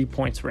 30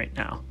 points right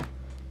now,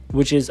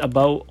 which is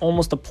about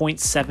almost a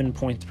 0.7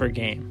 points per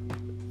game.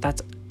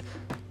 That's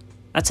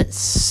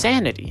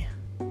insanity.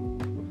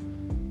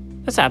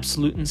 That's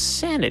absolute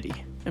insanity.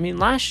 I mean, even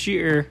last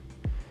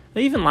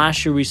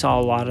year we saw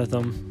a lot of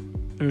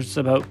them. There's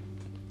about,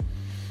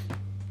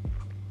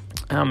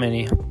 how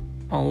many?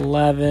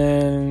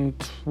 11,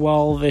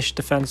 12-ish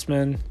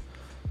defensemen.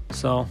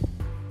 So,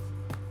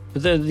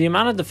 but the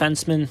amount of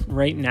defensemen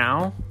right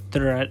now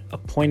that are at a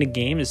point a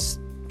game is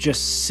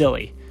just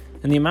silly.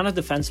 And the amount of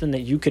defensemen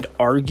that you could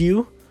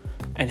argue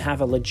and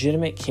have a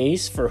legitimate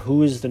case for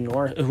who is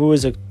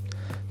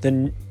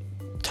the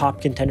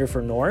top contender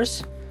for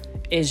Norris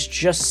is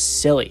just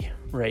silly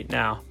right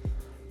now.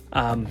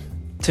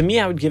 To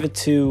me, I would give it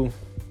to,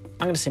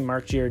 I'm going to say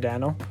Mark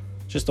Giordano.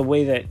 Just the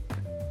way that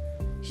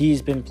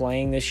he's been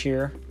playing this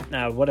year.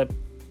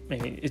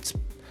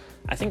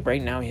 I think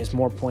right now he has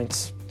more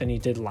points than he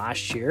did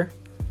last year.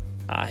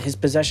 His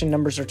possession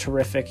numbers are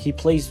terrific. He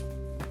plays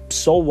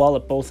so well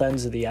at both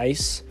ends of the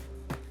ice.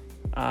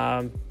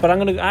 But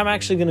I'm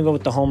actually gonna go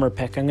with the homer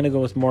pick. I'm gonna go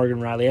with Morgan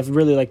Rielly. I've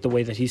really liked the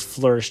way that he's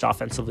flourished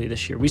offensively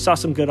this year. We saw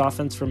some good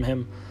offense from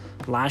him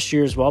last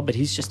year as well, but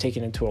he's just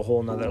taken it to a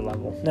whole nother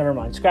level. Never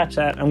mind, scratch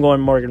that. I'm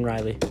going Morgan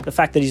Rielly. The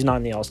fact that he's not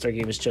in the All-Star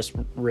game is just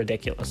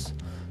ridiculous.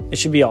 It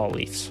should be all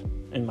Leafs,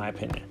 in my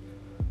opinion.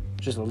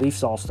 Just a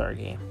Leafs All-Star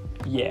game.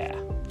 Yeah.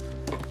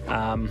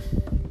 And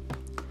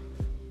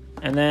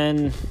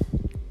then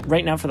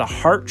right now for the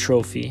Hart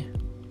Trophy,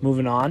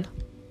 moving on.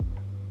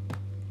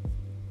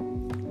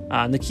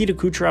 Nikita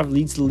Kucherov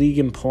leads the league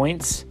in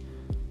points.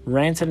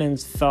 Rantanen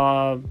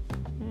fell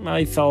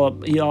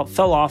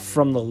off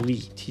from the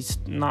lead. He's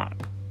not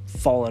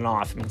fallen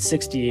off. I mean,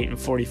 68 and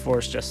 44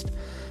 is just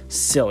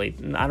silly.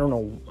 I don't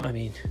know. I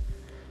mean,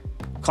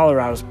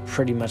 Colorado's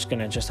pretty much going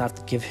to just have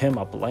to give him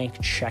a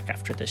blank check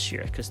after this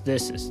year, because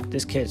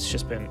this kid's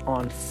just been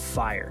on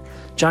fire.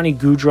 Johnny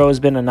Gaudreau has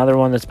been another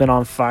one that's been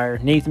on fire.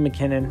 Nathan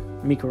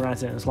McKinnon, Mikko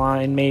Rantanen's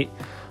line mate.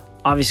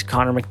 Obviously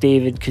Connor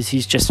McDavid, because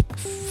he's just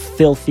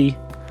filthy.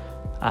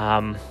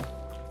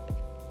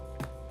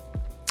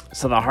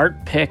 So the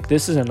Hart pick,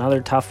 this is another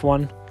tough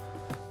one.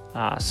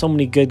 So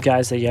many good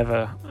guys that you have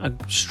a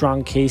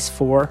strong case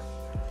for.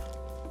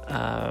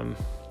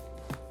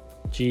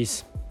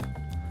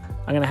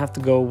 I'm gonna have to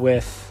go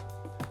with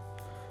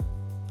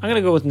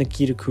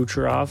Nikita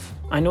Kucherov.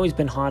 I know he's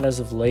been hot as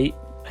of late,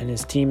 and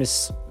his team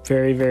is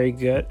very, very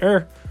good.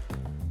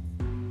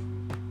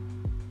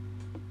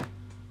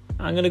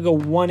 I'm gonna go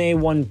 1A,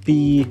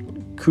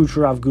 1B,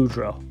 Kucherov,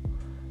 Gaudreau,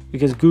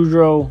 because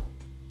Gaudreau,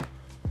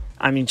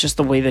 I mean, just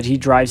the way that he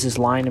drives his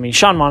line. I mean,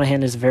 Sean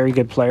Monahan is a very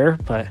good player,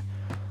 but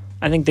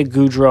I think that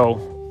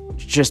Gaudreau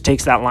just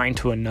takes that line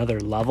to another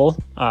level.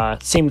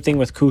 Same thing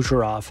with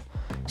Kucherov.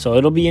 So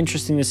it'll be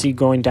interesting to see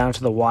going down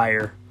to the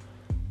wire.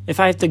 If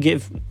I have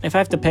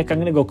to pick, I'm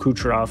going to go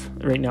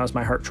Kucherov right now as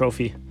my Hart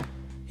Trophy.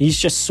 He's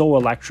just so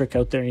electric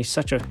out there, and he's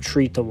such a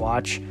treat to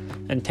watch.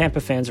 And Tampa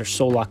fans are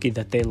so lucky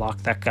that they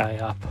locked that guy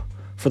up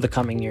for the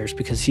coming years,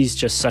 because he's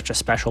just such a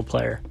special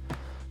player.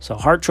 So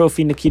Hart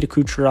Trophy, Nikita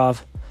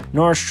Kucherov.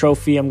 Norris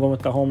Trophy, I'm going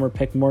with the homer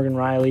pick, Morgan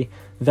Rielly.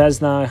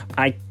 Vezina,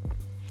 I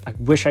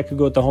wish I could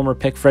go with the homer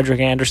pick, Frederik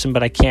Andersen,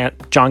 but I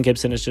can't. John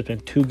Gibson has just been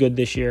too good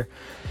this year.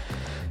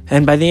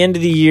 And by the end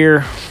of the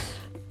year,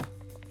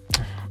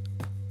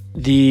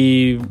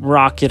 the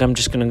Rocket, I'm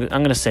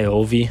gonna say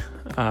Ovi.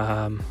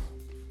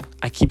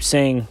 I keep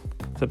saying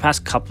for the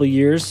past couple of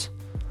years,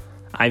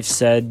 I've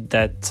said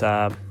that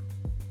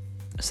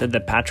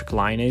Patrick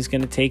Laine is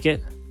going to take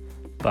it,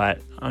 but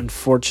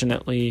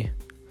unfortunately,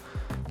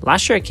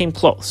 last year I came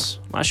close.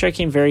 Last year I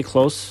came very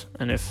close,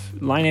 and if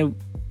Laine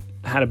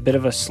had a bit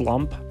of a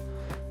slump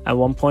at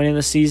one point in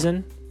the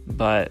season,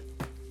 but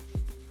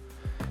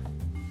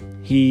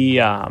he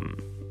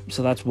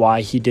so that's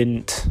why he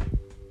didn't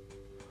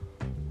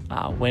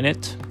win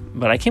it.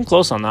 But I came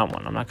close on that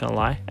one, I'm not going to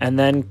lie. And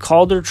then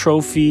Calder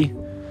Trophy,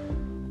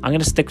 I'm going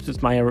to stick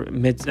with my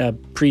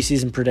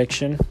preseason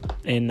prediction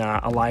in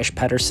Elias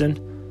Pettersson.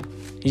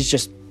 He's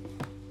just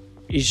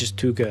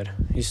too good.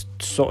 He's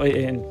so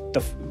in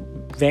the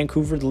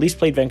Leafs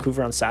played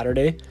Vancouver on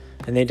Saturday,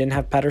 and they didn't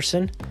have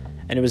Pettersson,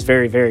 and it was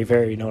very, very,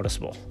 very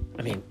noticeable.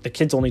 I mean, the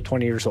kid's only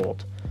 20 years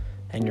old,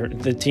 and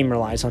the team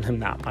relies on him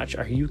that much.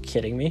 Are you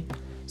kidding me?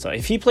 So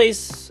if he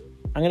plays,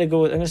 I'm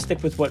gonna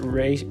stick with what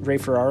Ray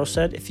Ferraro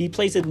said. If he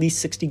plays at least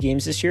 60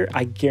 games this year,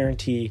 I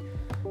guarantee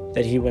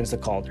that he wins the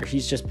Calder.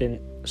 He's just been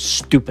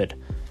stupid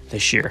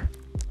this year.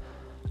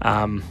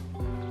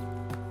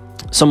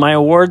 So my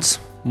awards,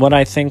 what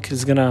I think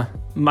is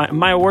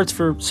my awards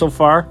for so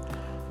far: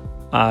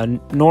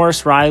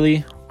 Norris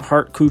Rielly,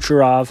 Hart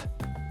Kucherov,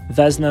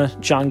 Vezina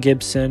John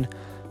Gibson,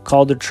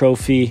 Calder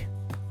Trophy,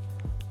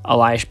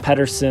 Elias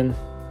Pettersson.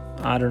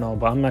 I don't know,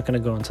 but I'm not gonna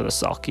go into the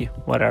sulky.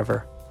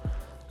 Whatever.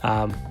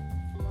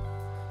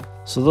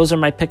 So those are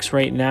my picks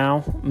right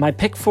now. My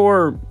pick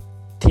for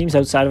teams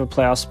outside of a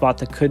playoff spot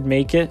that could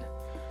make it.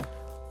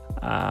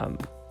 I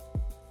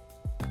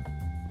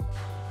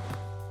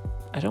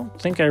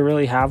don't think I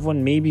really have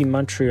one. Maybe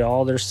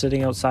Montreal. They're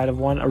sitting outside of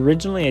one.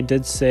 Originally, I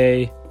did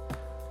say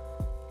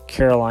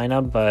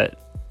Carolina, but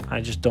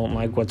I just don't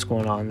like what's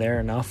going on there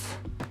enough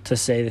to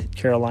say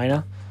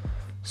Carolina.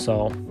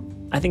 So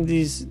I think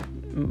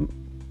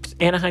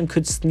Anaheim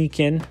could sneak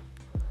in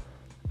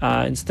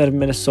instead of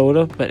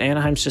Minnesota, but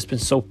Anaheim's just been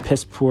so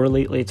piss poor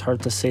lately. It's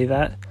hard to say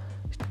that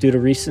due to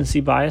recency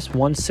bias.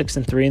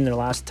 1-6-3 in their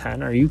last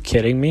 10. Are you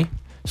kidding me?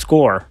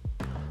 Score.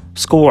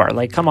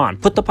 Like, come on,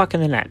 put the puck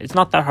in the net. It's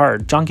not that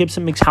hard. John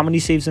Gibson makes how many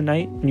saves a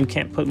night, and you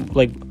can't put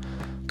like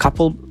a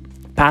couple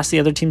past the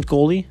other team's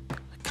goalie?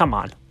 Come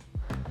on.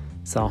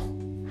 So,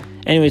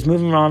 anyways,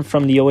 moving on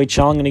from the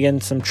OHL, I'm going to get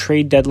into some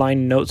trade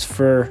deadline notes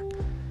for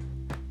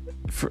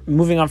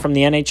moving on from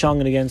the NHL, I'm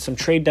going to get into some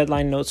trade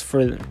deadline notes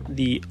for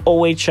the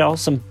OHL.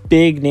 Some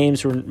big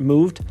names were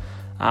moved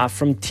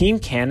from Team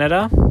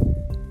Canada.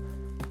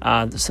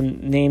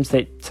 Some names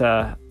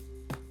that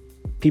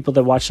people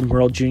that watch the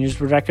World Juniors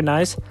would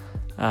recognize.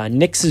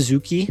 Nick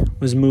Suzuki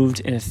was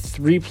moved in a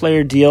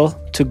 3-player deal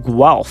to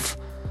Guelph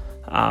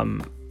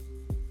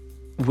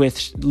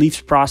with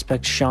Leafs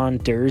prospect Sean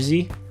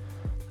Durzi.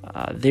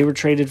 They were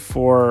traded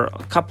for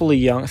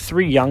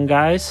three young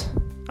guys.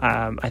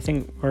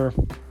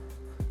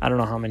 I don't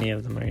know how many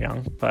of them are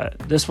young, but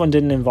this one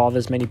didn't involve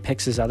as many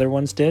picks as other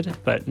ones did.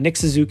 But Nick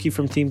Suzuki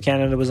from Team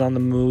Canada was on the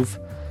move.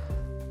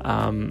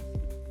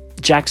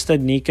 Jack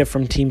Studnicka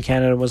from Team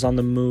Canada was on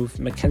the move.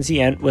 Mackenzie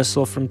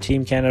Entwistle from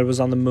Team Canada was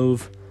on the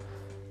move.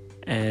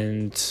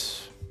 And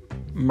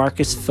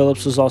Marcus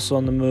Phillips was also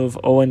on the move.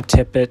 Owen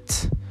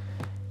Tippett.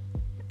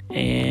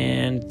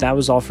 And that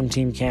was all from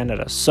Team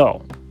Canada.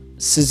 So,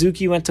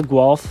 Suzuki went to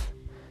Guelph.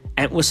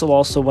 Entwistle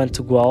also went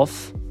to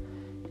Guelph.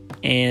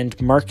 And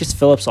Marcus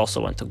Phillips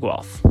also went to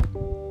Guelph.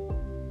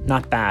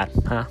 Not bad,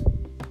 huh?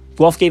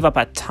 Guelph gave up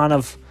a ton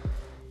of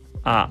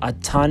a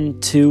ton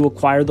to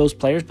acquire those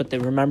players, but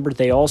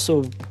they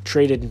also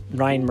traded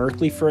Ryan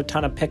Merkley for a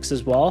ton of picks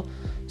as well.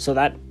 So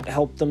that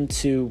helped them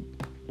to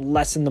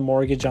lessen the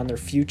mortgage on their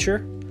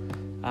future.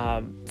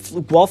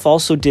 Guelph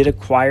also did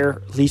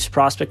acquire Leafs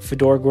prospect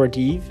Fedor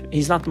Gordeev.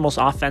 He's not the most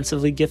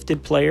offensively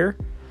gifted player,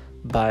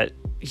 but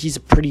he's a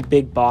pretty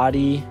big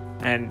body,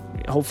 and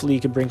hopefully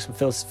he can bring some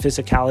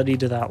physicality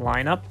to that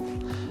lineup.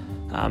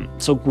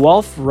 So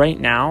Guelph right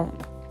now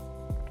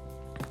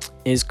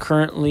is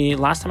currently,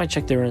 last time I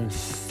checked, they were in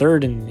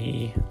third in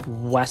the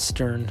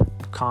Western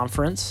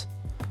Conference.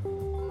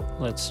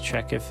 Let's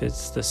check if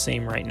it's the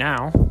same right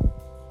now.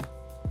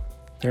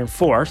 They're in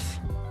fourth.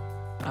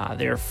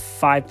 They're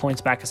 5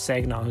 points back of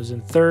Saginaw, who's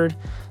in third.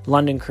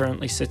 London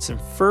currently sits in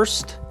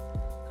first.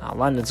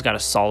 London's got a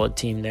solid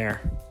team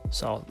there.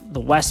 So the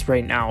West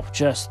right now,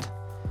 just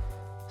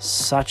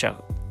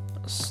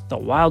the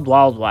wild,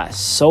 wild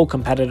West. So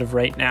competitive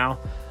right now.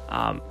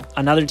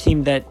 Another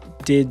team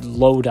that did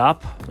load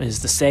up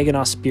is the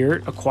Saginaw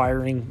Spirit,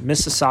 acquiring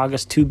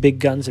Mississauga's two big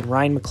guns in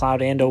Ryan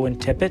McLeod and Owen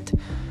Tippett.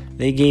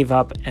 They gave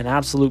up an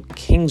absolute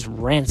king's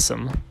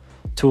ransom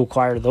to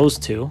acquire those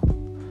two.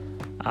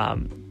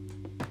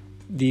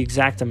 The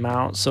exact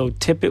amount. So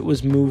Tippett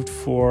was moved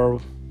for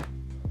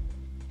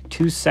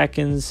 2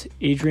 seconds.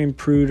 Adrian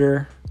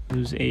Pruder,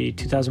 who's a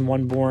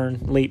 2001 born,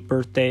 late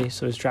birthday,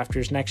 so his draft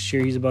year's next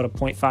year. He's about a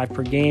 0.5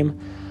 per game.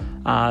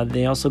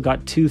 They also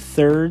got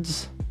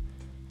 2/3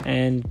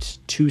 and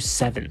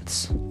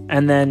 2/7.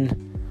 And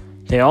then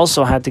they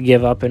also had to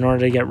give up, in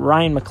order to get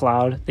Ryan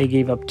McLeod, they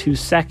gave up 2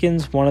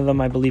 seconds. One of them,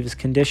 I believe, is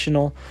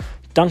conditional.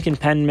 Duncan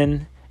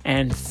Penman,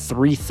 and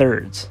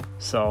 3/3.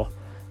 So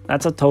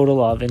that's a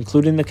total of,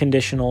 including the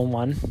conditional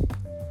one,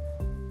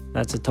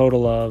 that's a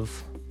total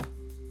of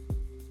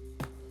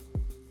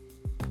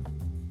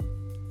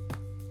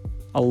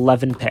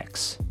 11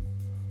 picks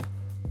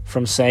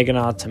from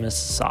Saginaw to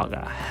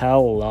Mississauga.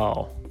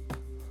 Hello.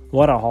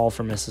 What a haul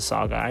for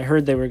Mississauga. I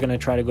heard they were going to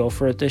try to go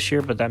for it this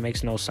year, but that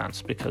makes no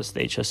sense because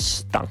they just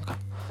stunk.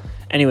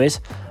 Anyways,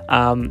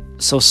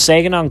 so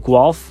Saginaw and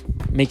Guelph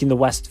making the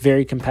West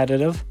very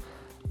competitive.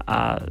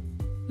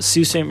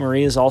 Sault Ste.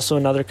 Marie is also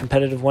another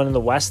competitive one in the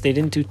West. They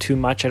didn't do too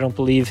much, I don't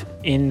believe,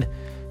 in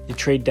the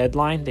trade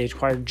deadline. They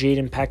acquired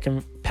Jaden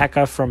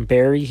Pekka from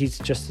Barrie. He's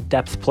just a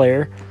depth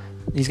player.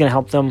 He's going to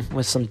help them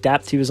with some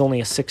depth. He was only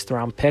a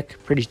 6th-round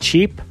pick, pretty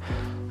cheap.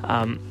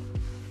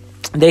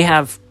 They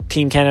have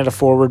Team Canada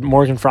forward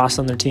Morgan Frost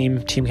on their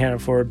team, Team Canada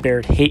forward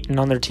Barrett Hayton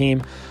on their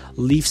team.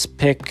 Leafs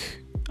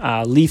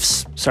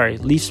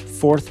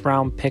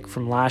 4th-round pick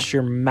from last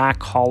year.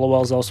 Mac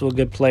Hollowell is also a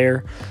good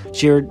player.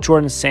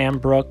 Jordan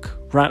Sambrook,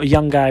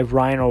 young guy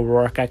Ryan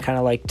O'Rourke I kind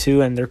of like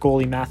too, and their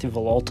goalie Matthew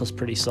Villalta is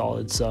pretty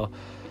solid. So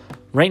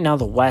right now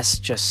the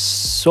West just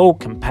so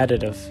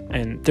competitive,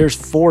 and there's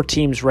 4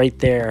 teams right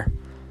there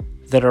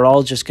that are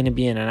all just going to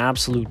be in an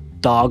absolute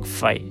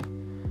dogfight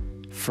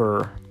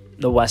for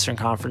the Western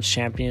Conference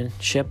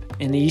Championship.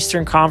 In the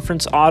Eastern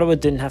Conference, Ottawa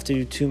didn't have to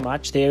do too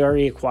much. They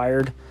already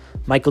acquired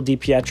Michael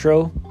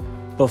DiPietro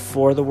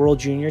before the World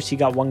Juniors. He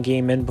got 1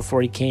 game in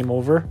before he came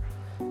over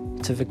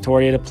to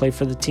Victoria to play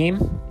for the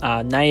team.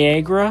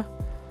 Niagara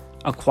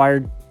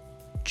acquired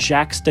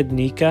Jack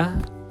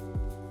Stugnica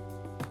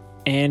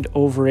and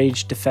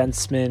overage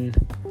defenseman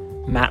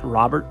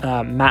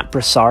Matt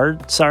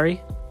Brassard.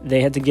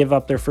 They had to give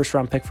up their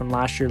 1st-round pick from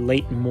last year,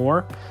 Leighton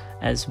Moore,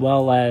 as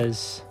well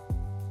as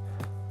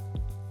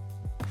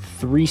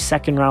 3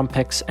 second-round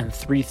picks and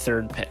 3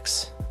 third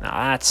picks.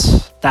 Now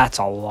that's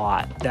a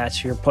lot.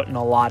 You're putting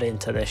a lot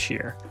into this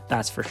year,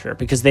 that's for sure,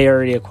 because they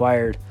already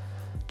acquired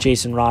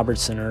Jason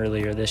Robertson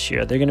earlier this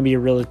year. They're going to be a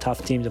really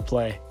tough team to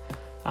play.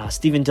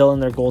 Stephen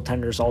Dillon, their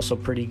goaltender, is also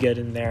pretty good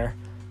in there.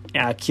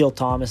 Keel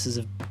Thomas is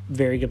a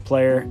very good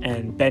player,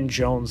 and Ben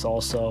Jones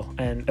also,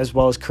 and as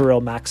well as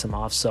Kirill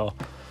Maximov. So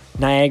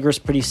Niagara's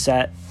pretty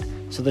set.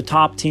 So the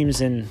top teams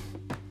in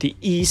the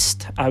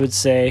East, I would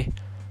say,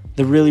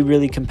 the really,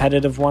 really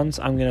competitive ones,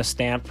 I'm going to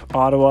stamp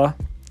Ottawa,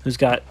 who's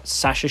got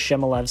Sasha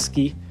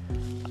Shemelevsky.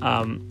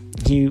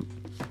 He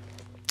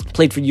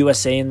played for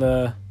USA in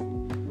the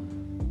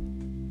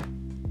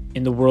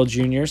World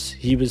Juniors.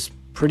 He was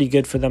pretty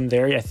good for them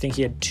there. I think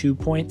he had 2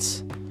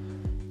 points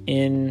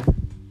in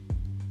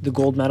the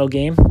gold medal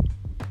game.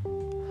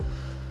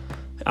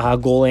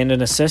 Goal and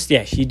an assist.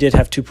 Yeah, he did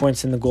have 2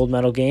 points in the gold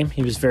medal game.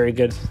 He was very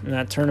good in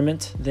that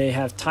tournament. They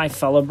have Ty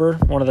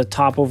Felleber, one of the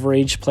top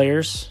overage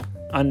players,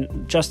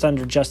 just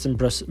under Justin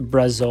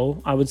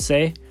Brazeau, I would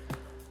say.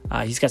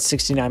 He's got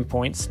 69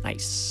 points.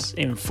 Nice.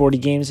 In 40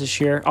 games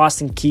this year.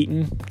 Austin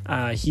Keaton.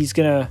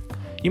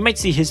 You might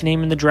see his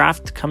name in the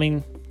draft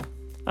coming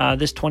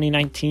this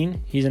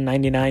 2019. He's a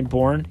 99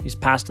 born. He's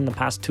passed in the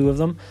past 2 of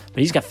them,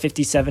 but he's got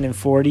 57 and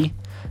 40.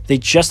 They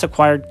just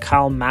acquired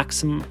Kyle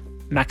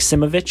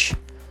Maximovich,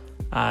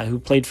 who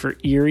played for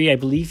Erie. I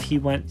believe he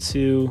went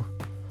to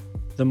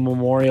the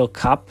Memorial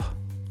Cup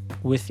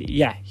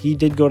he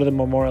did go to the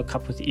Memorial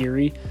Cup with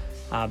Erie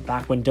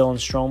back when Dylan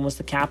Strome was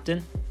the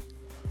captain.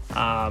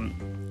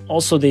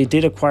 Also, they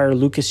did acquire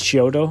Lucas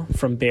Chiodo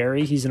from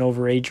Barrie. He's an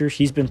overager.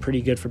 He's been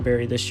pretty good for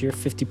Barrie this year,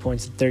 50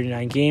 points in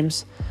 39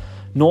 games.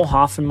 Noel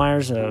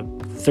Hoffenmeyer's a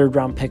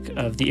third-round pick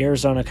of the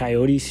Arizona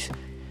Coyotes.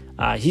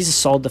 He's a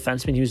solid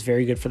defenseman. He was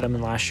very good for them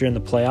last year in the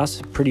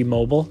playoffs. Pretty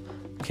mobile.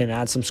 Can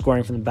add some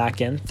scoring from the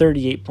back end.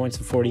 38 points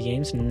in 40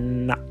 games.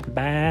 Not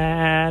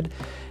bad.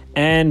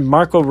 And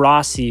Marco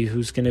Rossi,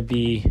 who's going to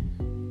be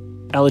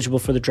eligible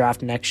for the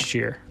draft next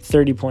year.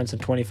 30 points in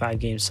 25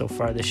 games so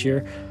far this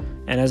year.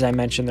 And as I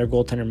mentioned, their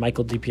goaltender,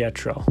 Michael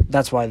DiPietro.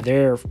 That's why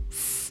they're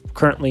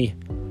currently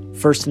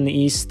first in the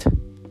East.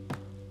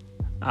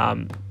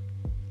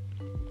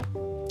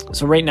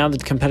 So right now, the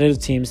competitive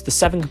teams, the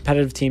 7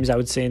 competitive teams, I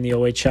would say, in the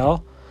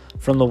OHL.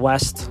 From the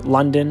West,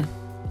 London,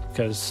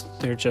 because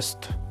they're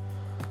just,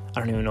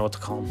 I don't even know what to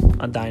call them,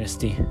 a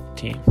dynasty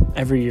team.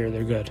 Every year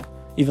they're good.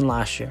 Even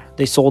last year.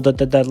 They sold at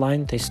the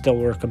deadline. They still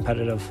were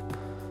competitive.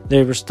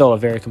 They were still a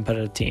very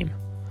competitive team.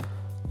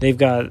 They've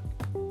got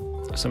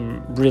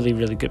some really,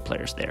 really good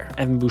players there.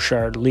 Evan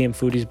Bouchard, Liam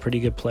Foodie's a pretty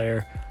good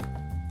player.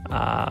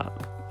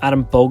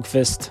 Adam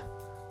Bogfist,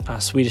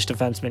 Swedish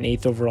defenseman,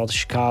 8th overall to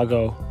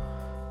Chicago.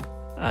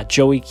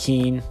 Joey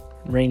Keane,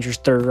 Rangers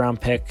 3rd round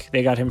pick.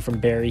 They got him from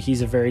Barrie.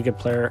 He's a very good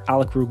player.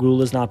 Alec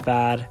Regula's not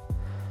bad.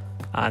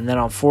 And then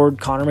on forward,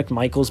 Connor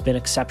McMichael's been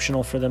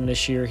exceptional for them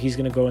this year. He's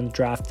going to go in the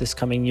draft this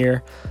coming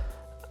year.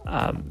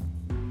 Not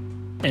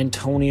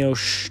Antonio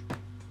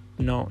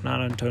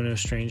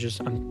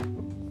Stranges. I'm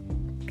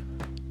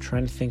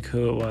trying to think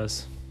who it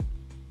was.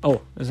 Oh,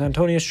 it was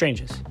Antonio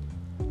Stranges.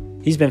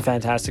 He's been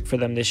fantastic for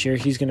them this year.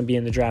 He's going to be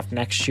in the draft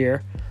next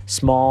year.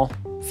 Small,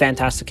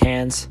 fantastic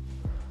hands.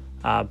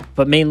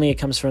 But mainly it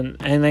comes from,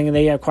 and then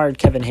they acquired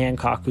Kevin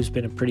Hancock, who's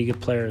been a pretty good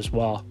player as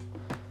well.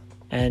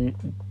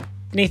 And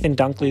Nathan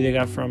Dunkley they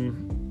got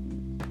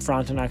from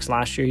Frontenac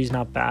last year. He's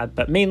not bad,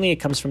 but mainly it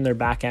comes from their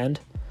back end,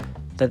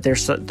 that they're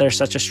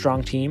such a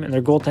strong team, and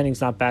their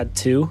goaltending's not bad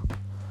too.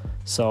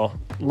 So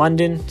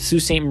London,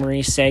 Sault Ste.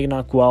 Marie,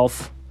 Saginaw,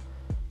 Guelph.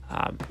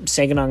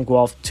 Saginaw and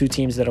Guelph, 2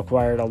 teams that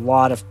acquired a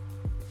lot of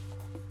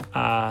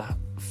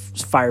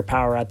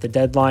firepower at the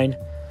deadline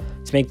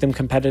to make them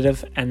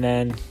competitive. And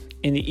then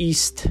in the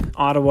East,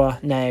 Ottawa,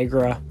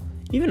 Niagara,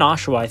 even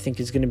Oshawa, I think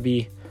is going to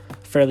be a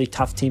fairly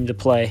tough team to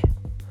play.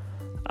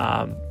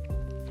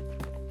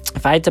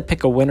 If I had to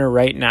pick a winner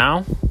right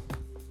now,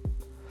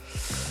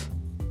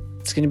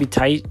 it's going to be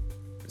tight.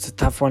 It's a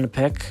tough one to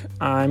pick.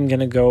 I'm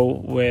going to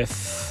go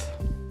with...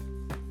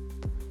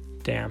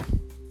 I'm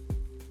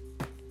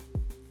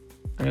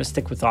going to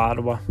stick with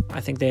Ottawa.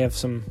 I think they have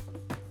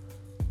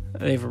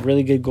a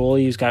really good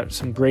goalie who's got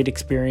some great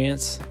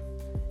experience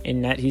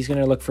in net. He's going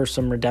to look for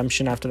some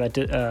redemption after that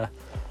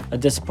a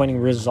disappointing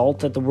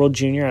result at the World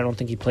Junior. I don't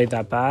think he played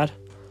that bad.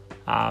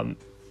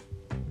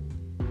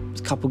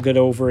 There's a couple good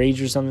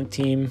overagers on the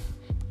team,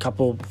 a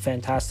couple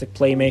fantastic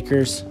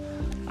playmakers.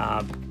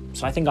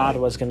 So I think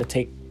Ottawa's going to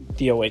take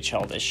the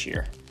OHL this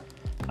year.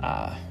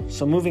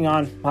 So moving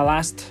on, my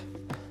last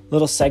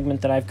little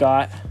segment that I've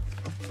got,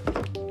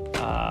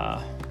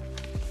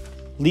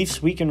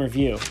 Leafs Week in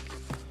Review.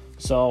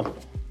 So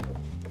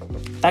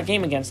that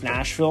game against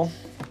Nashville,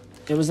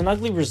 it was an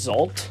ugly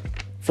result.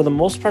 For the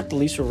most part, the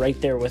Leafs were right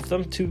there with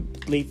them. 2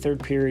 late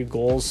third period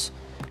goals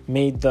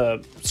made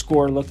the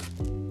score look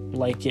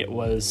like it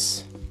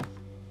was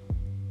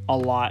a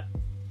lot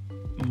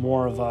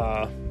more of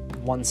a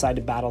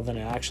one-sided battle than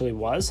it actually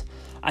was.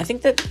 I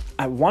think that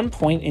at one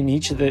point in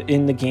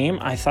the game,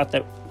 I thought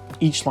that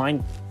each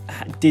line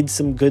did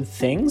some good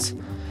things.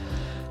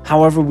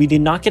 However, we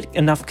did not get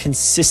enough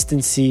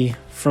consistency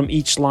from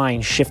each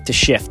line shift to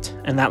shift,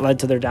 and that led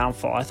to their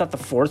downfall. I thought the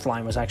 4th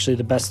line was actually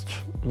the best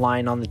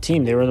line on the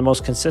team. They were the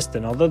most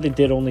consistent, although they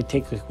did only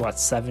take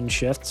 7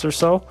 shifts or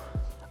so.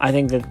 I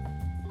think that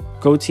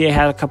Gauthier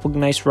had a couple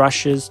nice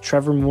rushes.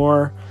 Trevor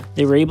Moore,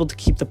 they were able to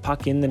keep the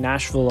puck in the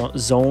Nashville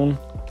zone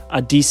a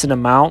decent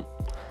amount.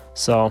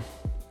 So,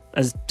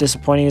 as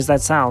disappointing as that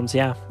sounds,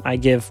 yeah, I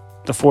give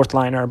the 4th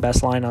line our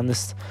best line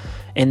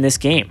in this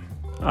game.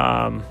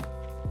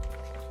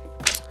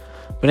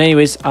 But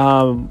anyways,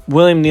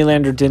 William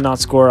Nylander did not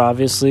score,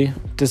 obviously.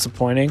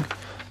 Disappointing.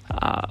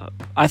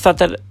 I thought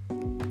that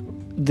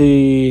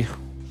the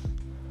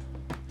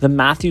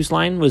Matthews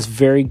line was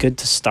very good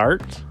to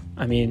start.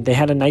 I mean, they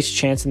had a nice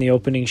chance in the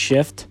opening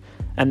shift.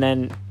 And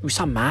then we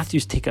saw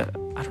Matthews take I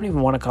don't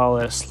even want to call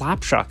it a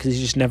slap shot because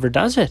he just never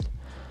does it.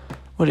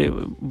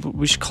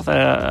 We should call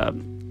that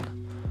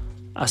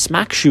a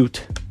smack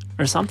shoot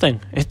or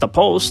something. Hit the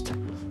post.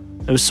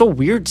 It was so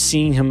weird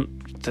seeing him,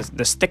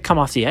 the stick come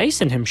off the ice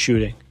and him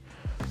shooting.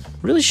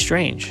 Really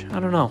strange. I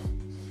don't know.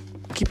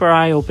 Keep our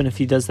eye open if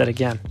he does that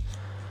again.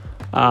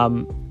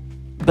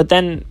 But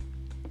then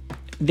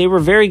they were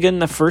very good in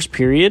the first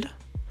period.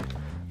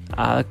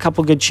 A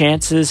couple good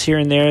chances here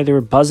and there. They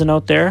were buzzing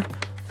out there.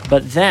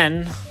 But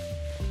then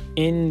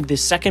in the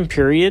second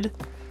period,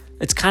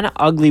 it's kind of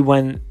ugly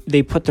when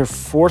they put their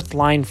 4th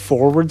line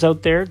forwards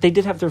out there. They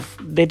did have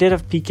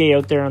PK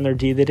out there on their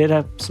D. They did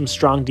have some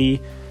strong D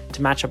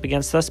to match up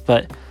against us.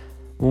 But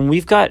when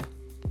we've got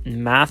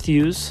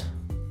Matthews,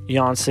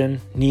 Janssen,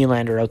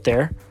 Nylander out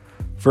there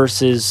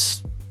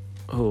versus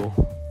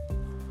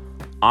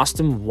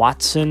Austin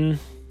Watson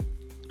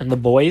and the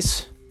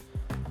boys.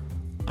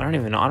 I don't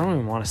even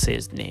want to say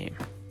his name.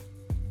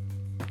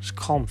 Just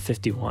call him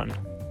 51.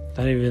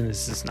 That even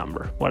is his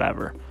number.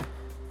 Whatever.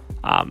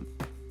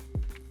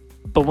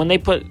 But when they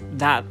put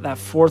that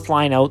fourth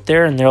line out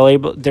there and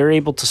they're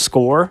able to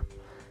score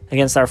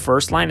against our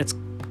first line, it's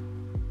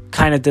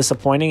kind of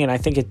disappointing. And I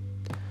think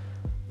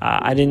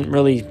I didn't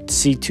really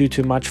see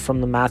too much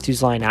from the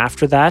Matthews line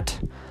after that.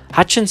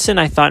 Hutchinson,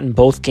 I thought in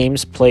both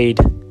games played.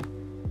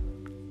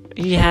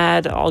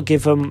 I'll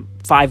give him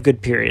 5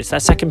 good periods.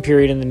 That second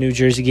period in the New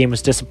Jersey game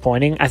was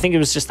disappointing. I think it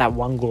was just that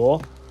one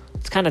goal.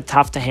 It's kind of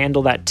tough to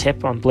handle that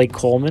tip on Blake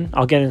Coleman.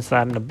 I'll get into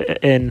that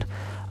in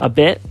a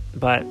bit,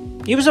 but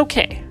he was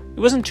okay. It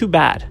wasn't too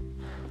bad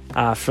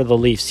for the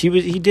Leafs.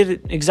 He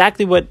did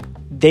exactly what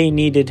they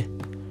needed.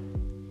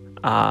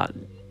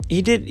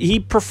 He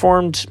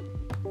performed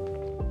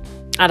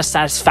at a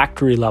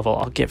satisfactory level.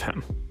 I'll give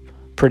him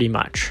pretty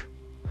much.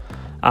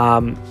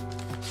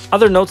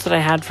 Other notes that I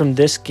had from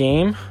this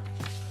game.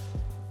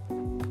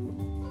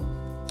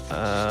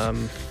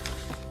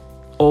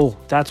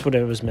 That's what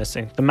I was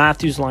missing. The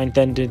Matthews line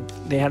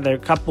they had their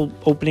couple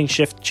opening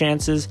shift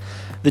chances.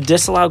 The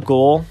disallowed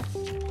goal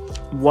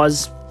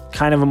was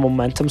kind of a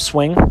momentum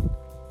swing.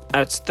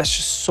 That's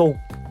just so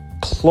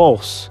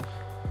close.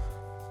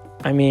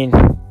 I mean,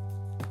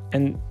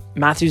 and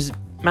Matthews'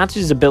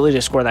 ability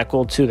to score that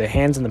goal too, the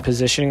hands and the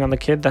positioning on the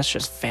kid, that's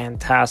just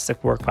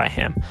fantastic work by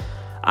him.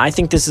 I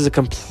think this is a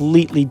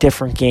completely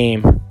different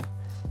game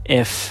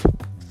if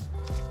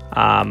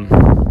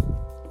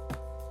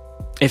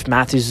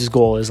Matthews'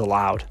 goal is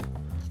allowed.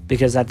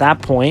 Because at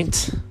that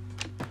point,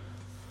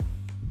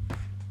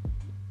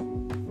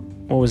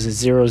 what was it,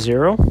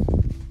 0-0?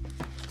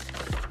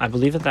 I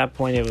believe at that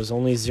point it was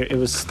only it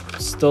was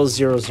still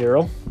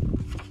 0-0.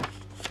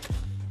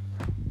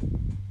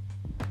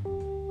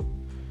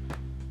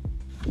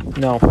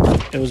 No,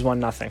 it was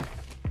 1-0.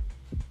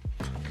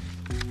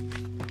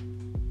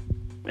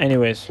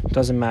 Anyways,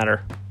 doesn't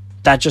matter.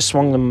 That just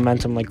swung the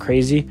momentum like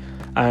crazy.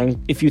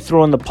 If you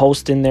throw in the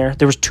post in there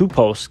was 2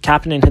 posts.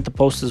 Kapanen hit the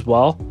post as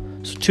well.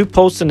 So 2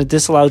 posts and a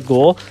disallowed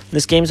goal.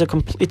 This game's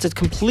it's a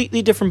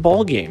completely different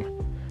ball game.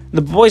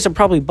 The boys are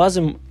probably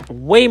buzzing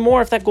way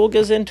more if that goal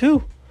goes in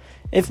too.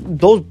 If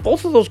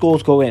both of those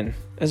goals go in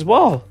as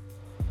well.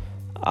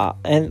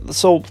 And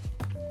so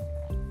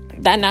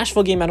that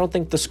Nashville game, I don't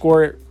think the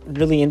score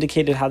really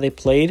indicated how they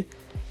played.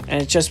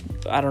 And it's just,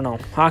 I don't know.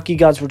 Hockey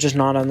gods were just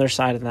not on their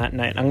side of that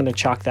night. I'm going to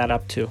chalk that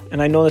up too.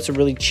 And I know that's a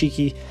really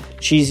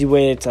cheesy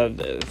way. It's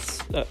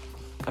a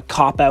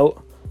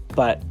cop-out.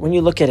 But when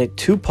you look at it,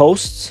 2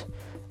 posts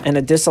and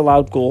a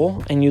disallowed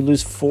goal, and you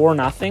lose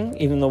 4-0,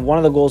 even though one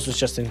of the goals was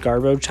just in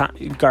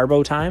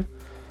Garbo time.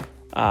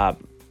 I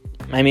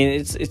mean,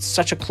 it's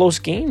such a close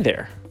game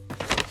there.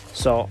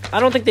 So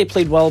I don't think they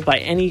played well by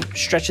any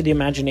stretch of the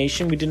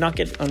imagination. We did not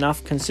get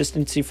enough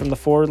consistency from the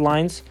forward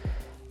lines.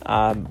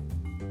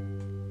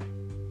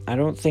 I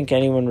don't think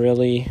anyone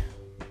really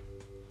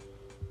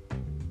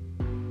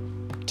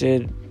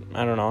did.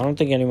 I don't know. I don't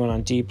think anyone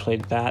on D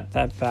played that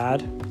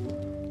bad.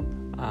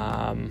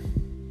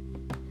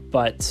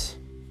 But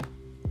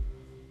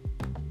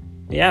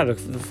yeah, the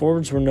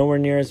forwards were nowhere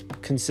near as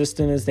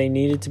consistent as they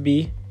needed to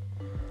be.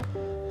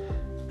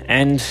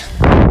 And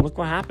look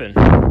what happened.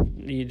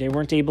 They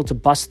weren't able to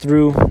bust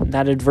through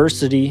that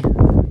adversity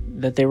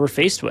that they were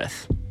faced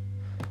with.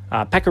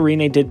 Pekka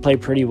Rinne did play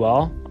pretty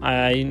well.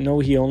 I know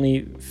he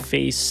only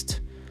faced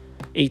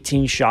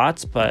 18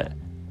 shots, but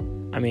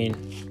I mean,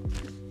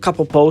 a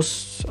couple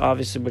posts,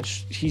 obviously,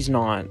 which he's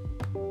not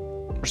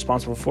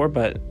responsible for.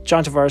 But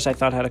John Tavares, I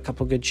thought, had a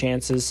couple good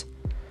chances.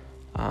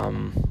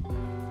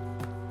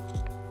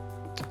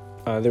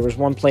 There was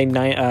one play,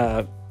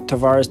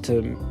 Tavares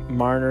to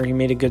Marner. He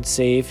made a good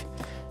save,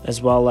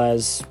 as well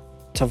as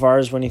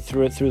Tavares when he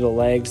threw it through the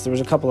legs. There was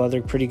a couple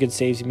other pretty good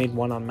saves. He made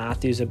one on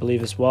Matthews, I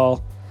believe, as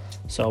well.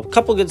 So a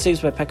couple good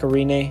saves by Pekka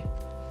Rinne,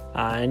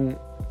 and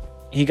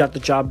he got the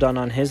job done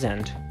on his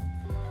end.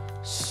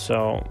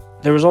 So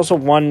there was also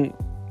one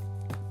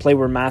play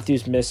where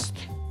Matthews missed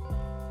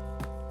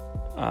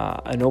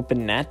an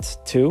open net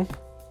too.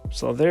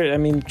 So there, I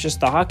mean, just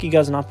the hockey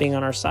guys not being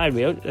on our side.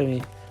 We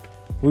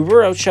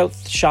were outshot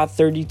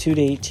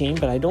 32-18,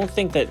 but I don't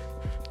think that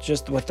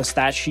just what the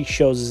stat sheet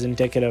shows is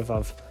indicative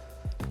of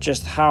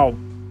just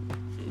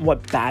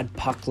what bad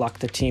puck luck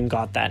the team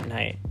got that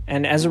night.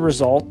 And as a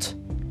result,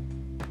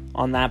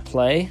 on that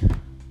play,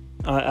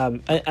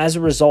 the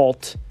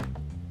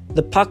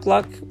puck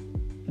luck,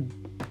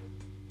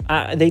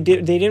 they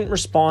didn't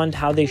respond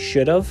how they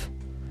should have,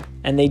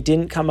 and they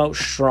didn't come out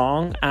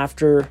strong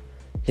after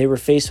they were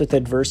faced with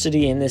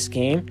adversity in this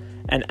game.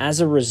 And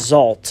as a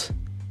result,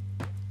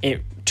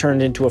 it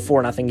turned into a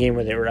 4-0 game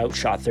where they were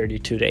outshot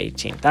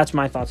 32-18. That's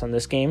my thoughts on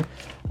this game.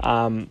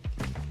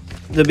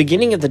 The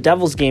beginning of the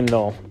Devils game,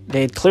 though,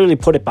 they had clearly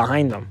put it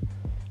behind them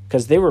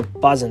because they were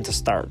buzzing to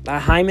start.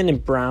 That Hyman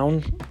and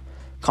Brown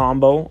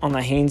combo on the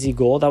Hainsey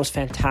goal, that was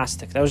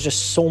fantastic. That was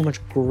just so much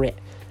grit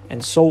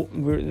And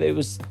it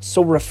was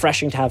so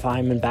refreshing to have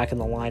Hyman back in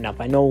the lineup.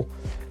 I know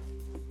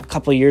a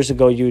couple of years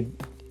ago you'd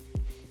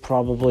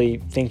probably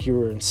think you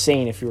were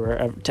insane if you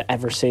were to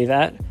ever say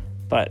that,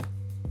 but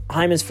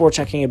Hyman's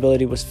forechecking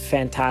ability was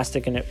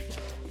fantastic, and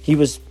he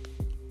was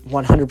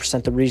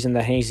 100% the reason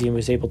that Hazy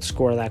was able to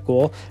score that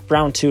goal.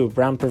 Brown too.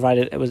 Brown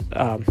provided, it was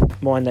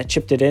one that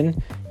chipped it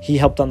in. He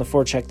helped on the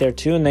forecheck there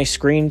too, and they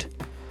screened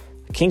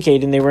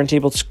Kincaid, and they weren't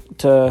able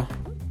to.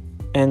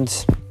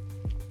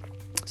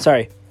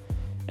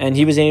 And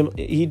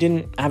he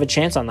didn't have a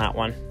chance on that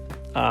one.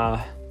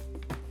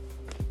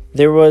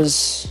 There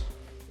was.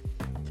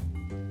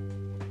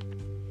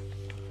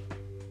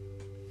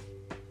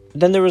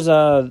 Then there was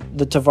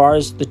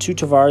the two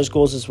Tavares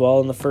goals as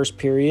well in the first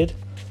period.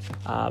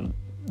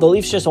 The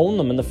Leafs just owned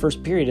them in the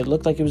first period. It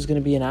looked like it was going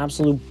to be an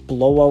absolute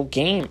blowout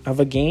game.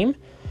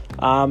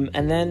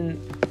 And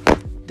then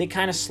they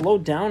kind of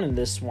slowed down in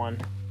this one.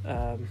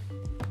 I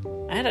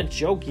had a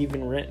joke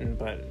even written,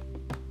 but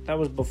that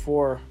was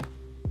before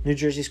New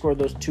Jersey scored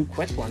those two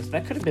quick ones.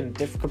 That could have been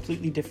a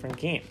completely different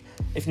game.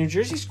 If New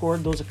Jersey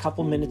scored those a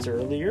couple minutes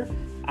earlier,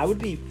 I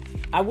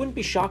wouldn't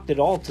be shocked at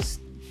all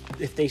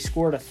if they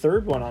scored a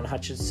third one on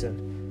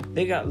Hutchinson.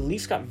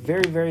 Leafs got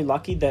very, very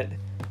lucky that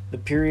the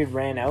period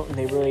ran out and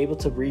they were able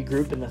to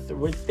regroup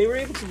they were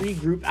able to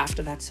regroup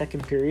after that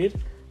second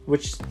period,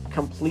 which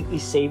completely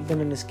saved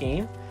them in this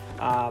game.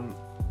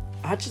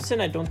 Hutchinson,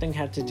 I don't think,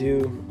 had to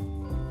do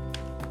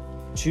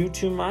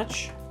too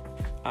much.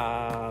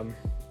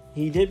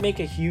 He did make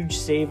a huge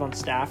save on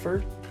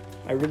Stafford.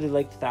 I really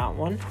liked that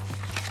one.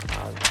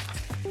 I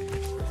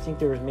think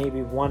there was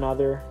maybe one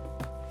other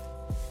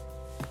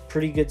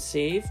pretty good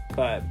save,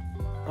 but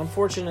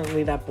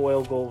unfortunately that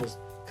Boyle goal was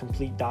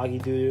complete doggy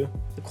doo-doo.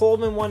 The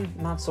Coleman one,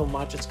 not so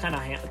much. It's kind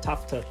of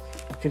tough to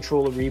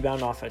control a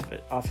rebound off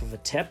of a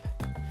tip,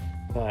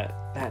 but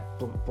that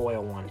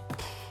Boyle one,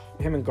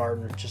 him and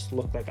Gardner just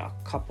looked like a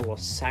couple of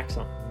sacks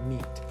of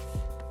meat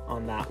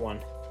on that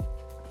one.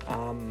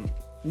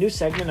 New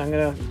segment I'm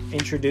going to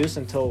introduce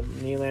until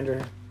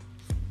Nylander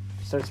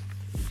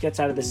gets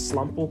out of this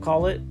slump, we'll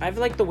call it. I've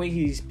liked the way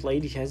he's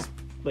played. He has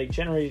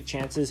generated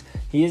chances.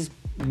 He is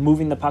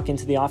moving the puck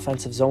into the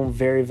offensive zone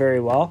very,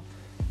 very well.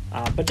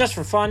 But just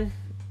for fun,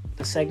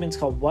 the segment's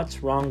called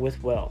What's Wrong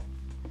with Will?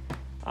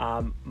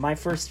 My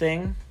first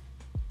thing,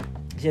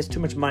 he has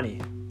too much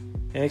money.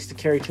 He likes to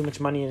carry too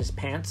much money in his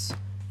pants,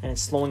 and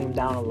it's slowing him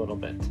down a little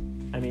bit.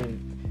 I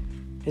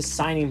mean, his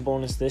signing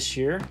bonus this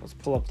year, let's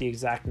pull up the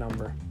exact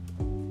number.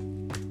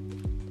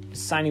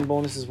 His signing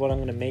bonus is what I'm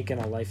going to make in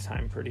a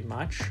lifetime pretty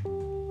much.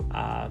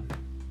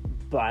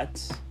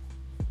 But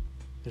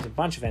there's a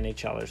bunch of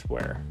NHLers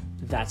where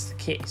that's the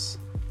case.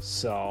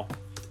 So,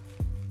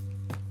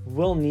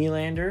 Will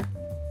Nylander,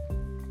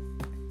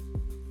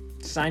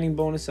 signing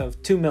bonus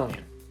of $2 million.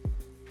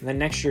 And then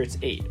next year it's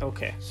 $8 million.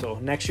 Okay, so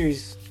next year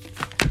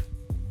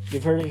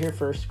you've heard it here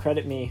first.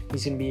 Credit me,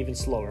 he's going to be even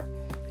slower.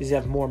 He's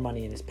going to have more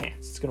money in his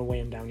pants. It's going to weigh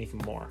him down even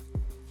more.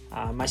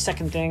 My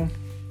second thing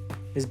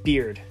is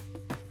beard.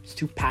 It's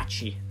too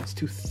patchy. It's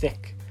too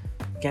thick.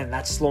 Again,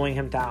 that's slowing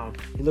him down.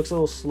 He looks a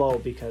little slow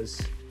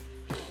because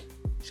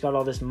he's got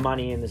all this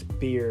money in this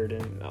beard.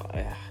 And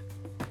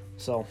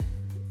so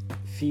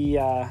if he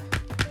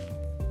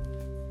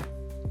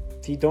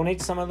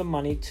donates some of the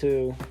money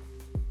to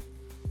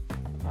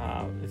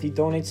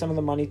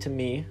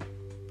me,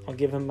 I'll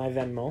give him my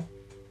Venmo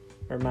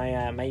or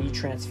my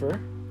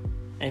e-transfer.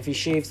 And if he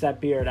shaves that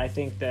beard, I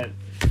think that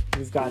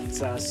we've got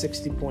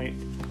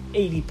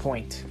 80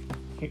 point.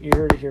 You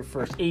heard it here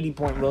first. 80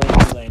 point William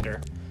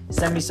Nylander.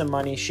 Send me some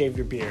money, shave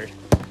your beard.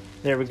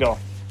 There we go.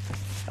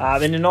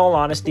 And in all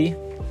honesty,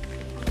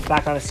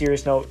 back on a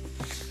serious note,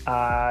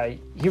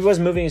 he was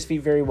moving his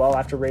feet very well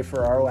after Ray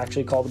Ferraro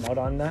actually called him out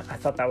on that. I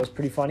thought that was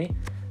pretty funny.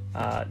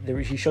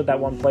 He showed that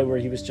one play where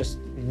he was just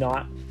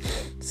not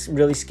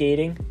really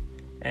skating,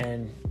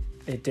 and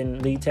it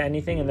didn't lead to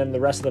anything. And then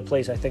the rest of the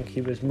plays, I think he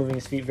was moving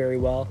his feet very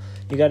well.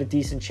 He got a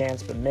decent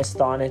chance, but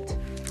missed on it.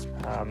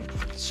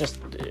 It's just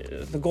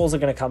the goals are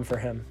going to come for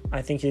him.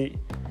 I think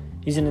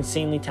he's an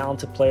insanely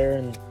talented player,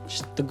 and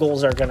just the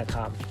goals are going to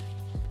come.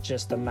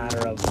 Just a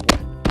matter of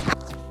when,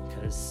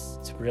 because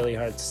it's really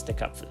hard to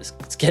stick up for this.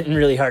 It's getting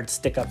really hard to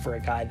stick up for a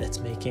guy that's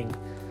making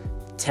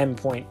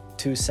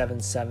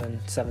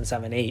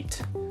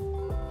 10.277778.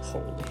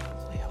 Holy,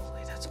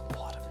 that's a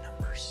lot of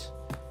numbers.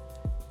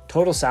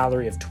 Total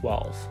salary of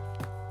 12.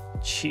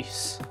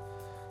 Jeez,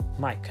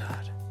 my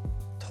God.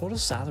 Total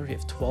salary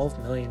of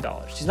 $12 million.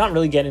 He's not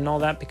really getting all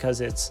that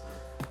because it's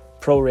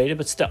prorated,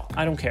 but still,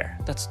 I don't care.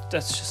 That's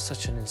just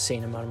such an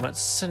insane amount of money.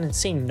 It's an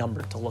insane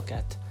number to look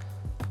at.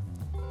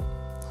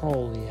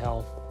 Holy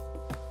hell.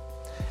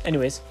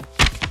 Anyways,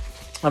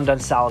 I'm done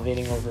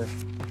salivating over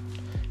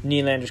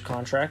Nylander's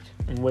contract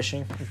and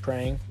wishing and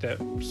praying that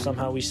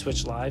somehow we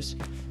switch lives.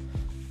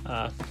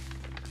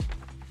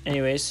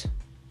 Anyways,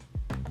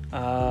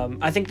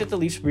 I think that the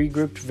Leafs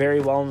regrouped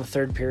very well in the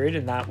third period,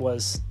 and that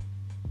was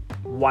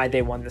why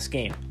they won this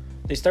game.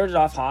 They started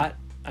off hot.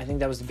 I think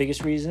that was the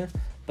biggest reason,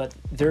 but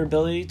their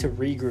ability to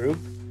regroup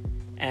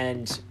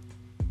and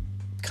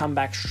come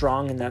back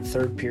strong in that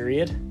third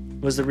period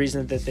was the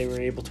reason that they were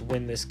able to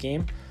win this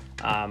game.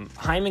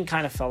 Hyman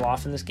kind of fell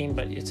off in this game,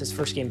 but it's his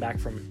first game back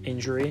from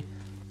injury.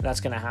 That's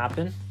going to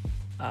happen.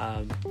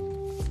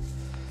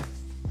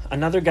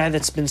 Another guy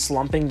that's been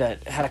slumping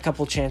that had a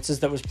couple chances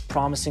that was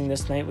promising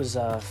this night was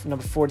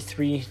number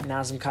 43,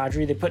 Nazem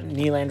Kadri. They put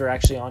Nylander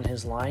actually on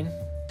his line.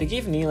 They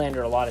gave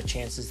Nylander a lot of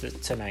chances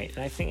tonight,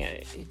 and I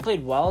think he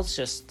played well. It's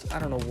just, I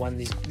don't know when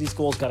these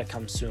goals got to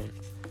come soon.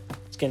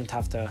 It's getting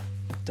tough to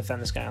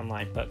defend this guy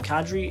online. But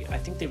Kadri, I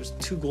think there was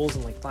 2 goals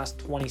in like the last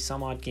 20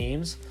 some odd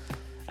games.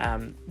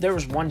 There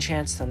was one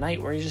chance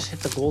tonight where he just hit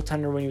the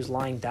goaltender when he was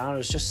lying down. It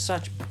was just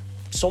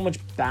so much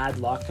bad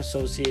luck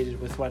associated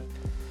with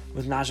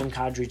Nazem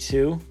Kadri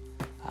too.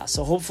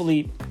 So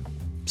hopefully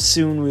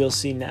soon we'll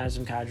see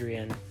Nazem Kadri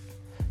in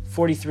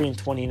 43 and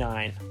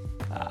 29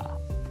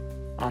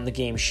 on the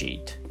game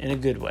sheet in a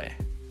good way.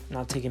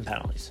 Not taking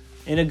penalties.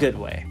 In a good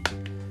way.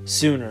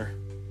 Sooner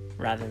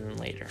rather than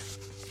later.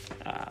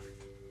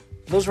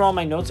 Those were all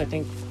my notes. I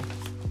think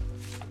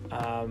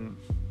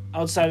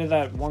outside of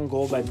that one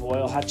goal by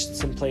Boyle,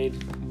 Hutchinson played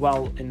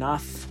well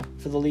enough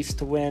for the Leafs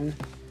to win.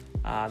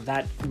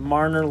 That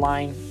Marner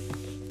line,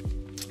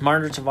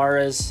 Marner,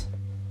 Tavares,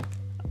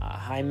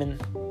 Hyman.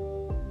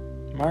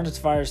 Marner,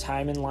 Tavares,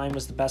 Hyman line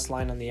was the best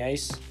line on the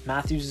ice.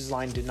 Matthews'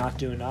 line did not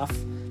do enough.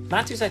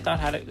 Matthews, I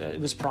thought, it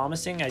was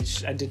promising. I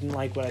didn't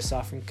like what I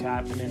saw from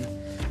Kapanen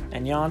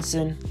and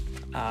Janssen.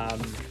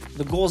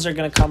 The goals are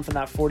going to come from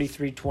that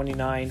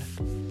 43-29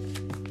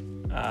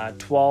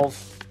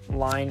 12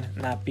 line,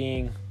 and that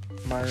being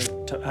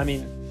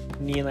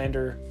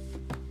Nylander,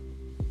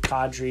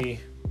 Kadri.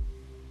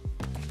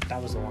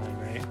 That was the line,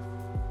 right?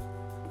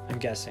 I'm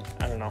guessing.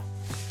 I don't know.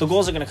 The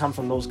goals are going to come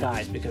from those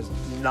guys because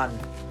none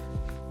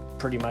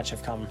pretty much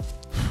have come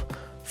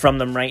from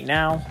them right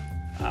now.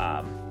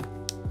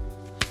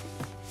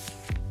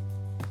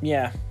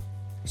 Yeah.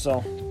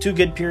 So 2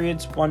 good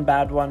periods, 1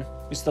 bad one.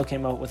 We still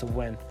came out with a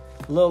win.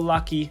 A little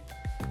lucky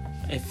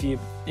if you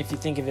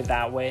think of it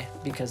that way,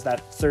 because that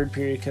third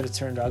period could have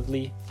turned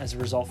ugly as a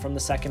result from the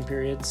second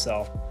period.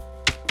 So,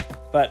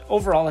 but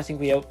overall, I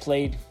think we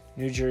outplayed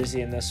New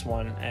Jersey in this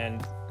one,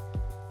 and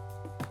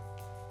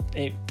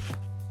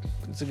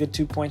it's a good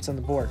 2 points on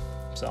the board.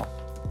 So,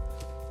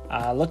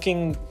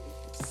 looking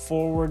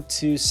forward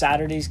to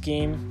Saturday's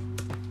game.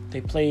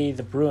 They play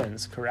the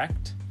Bruins,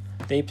 correct?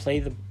 They play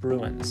the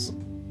Bruins.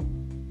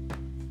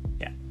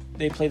 Yeah,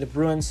 they play the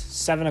Bruins,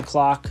 7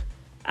 o'clock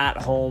at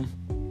home.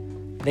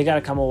 They got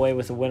to come away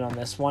with a win on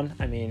this one.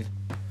 I mean,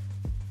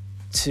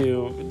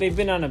 they've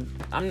been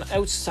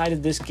outside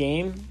of this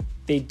game.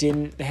 They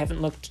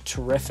haven't looked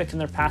terrific in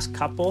their past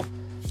couple.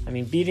 I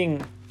mean,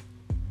 beating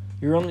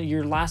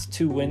your last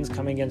 2 wins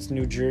coming against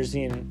New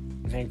Jersey and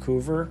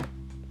Vancouver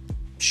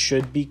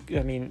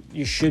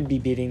you should be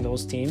beating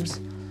those teams.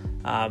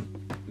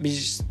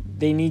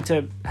 They need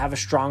to have a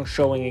strong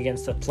showing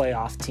against a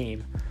playoff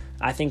team.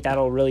 I think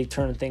that'll really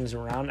turn things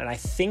around. And I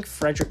think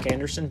Frederik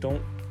Andersen,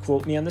 don't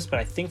quote me on this, but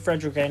I think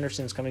Frederik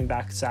Andersen is coming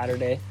back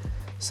Saturday.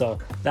 So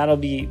that'll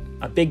be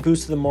a big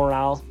boost to the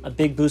morale, a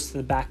big boost to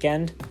the back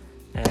end.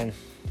 And,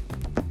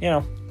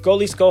 go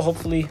Leafs go.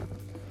 Hopefully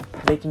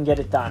they can get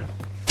it done.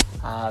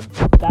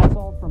 That's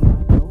all from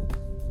my notes.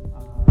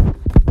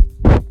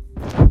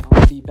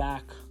 I'll be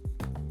back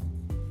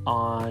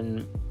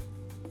on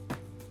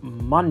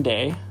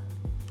Monday.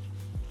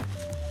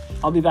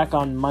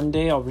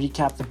 I'll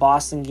recap the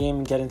Boston game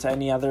and get into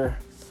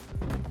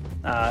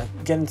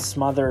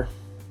some other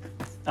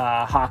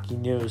hockey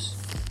news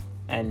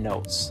and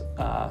notes.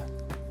 I'll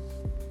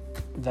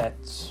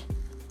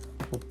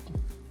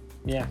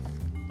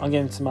get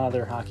into some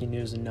other hockey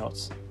news and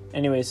notes.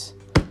 Anyways,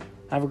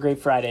 have a great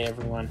Friday,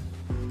 everyone.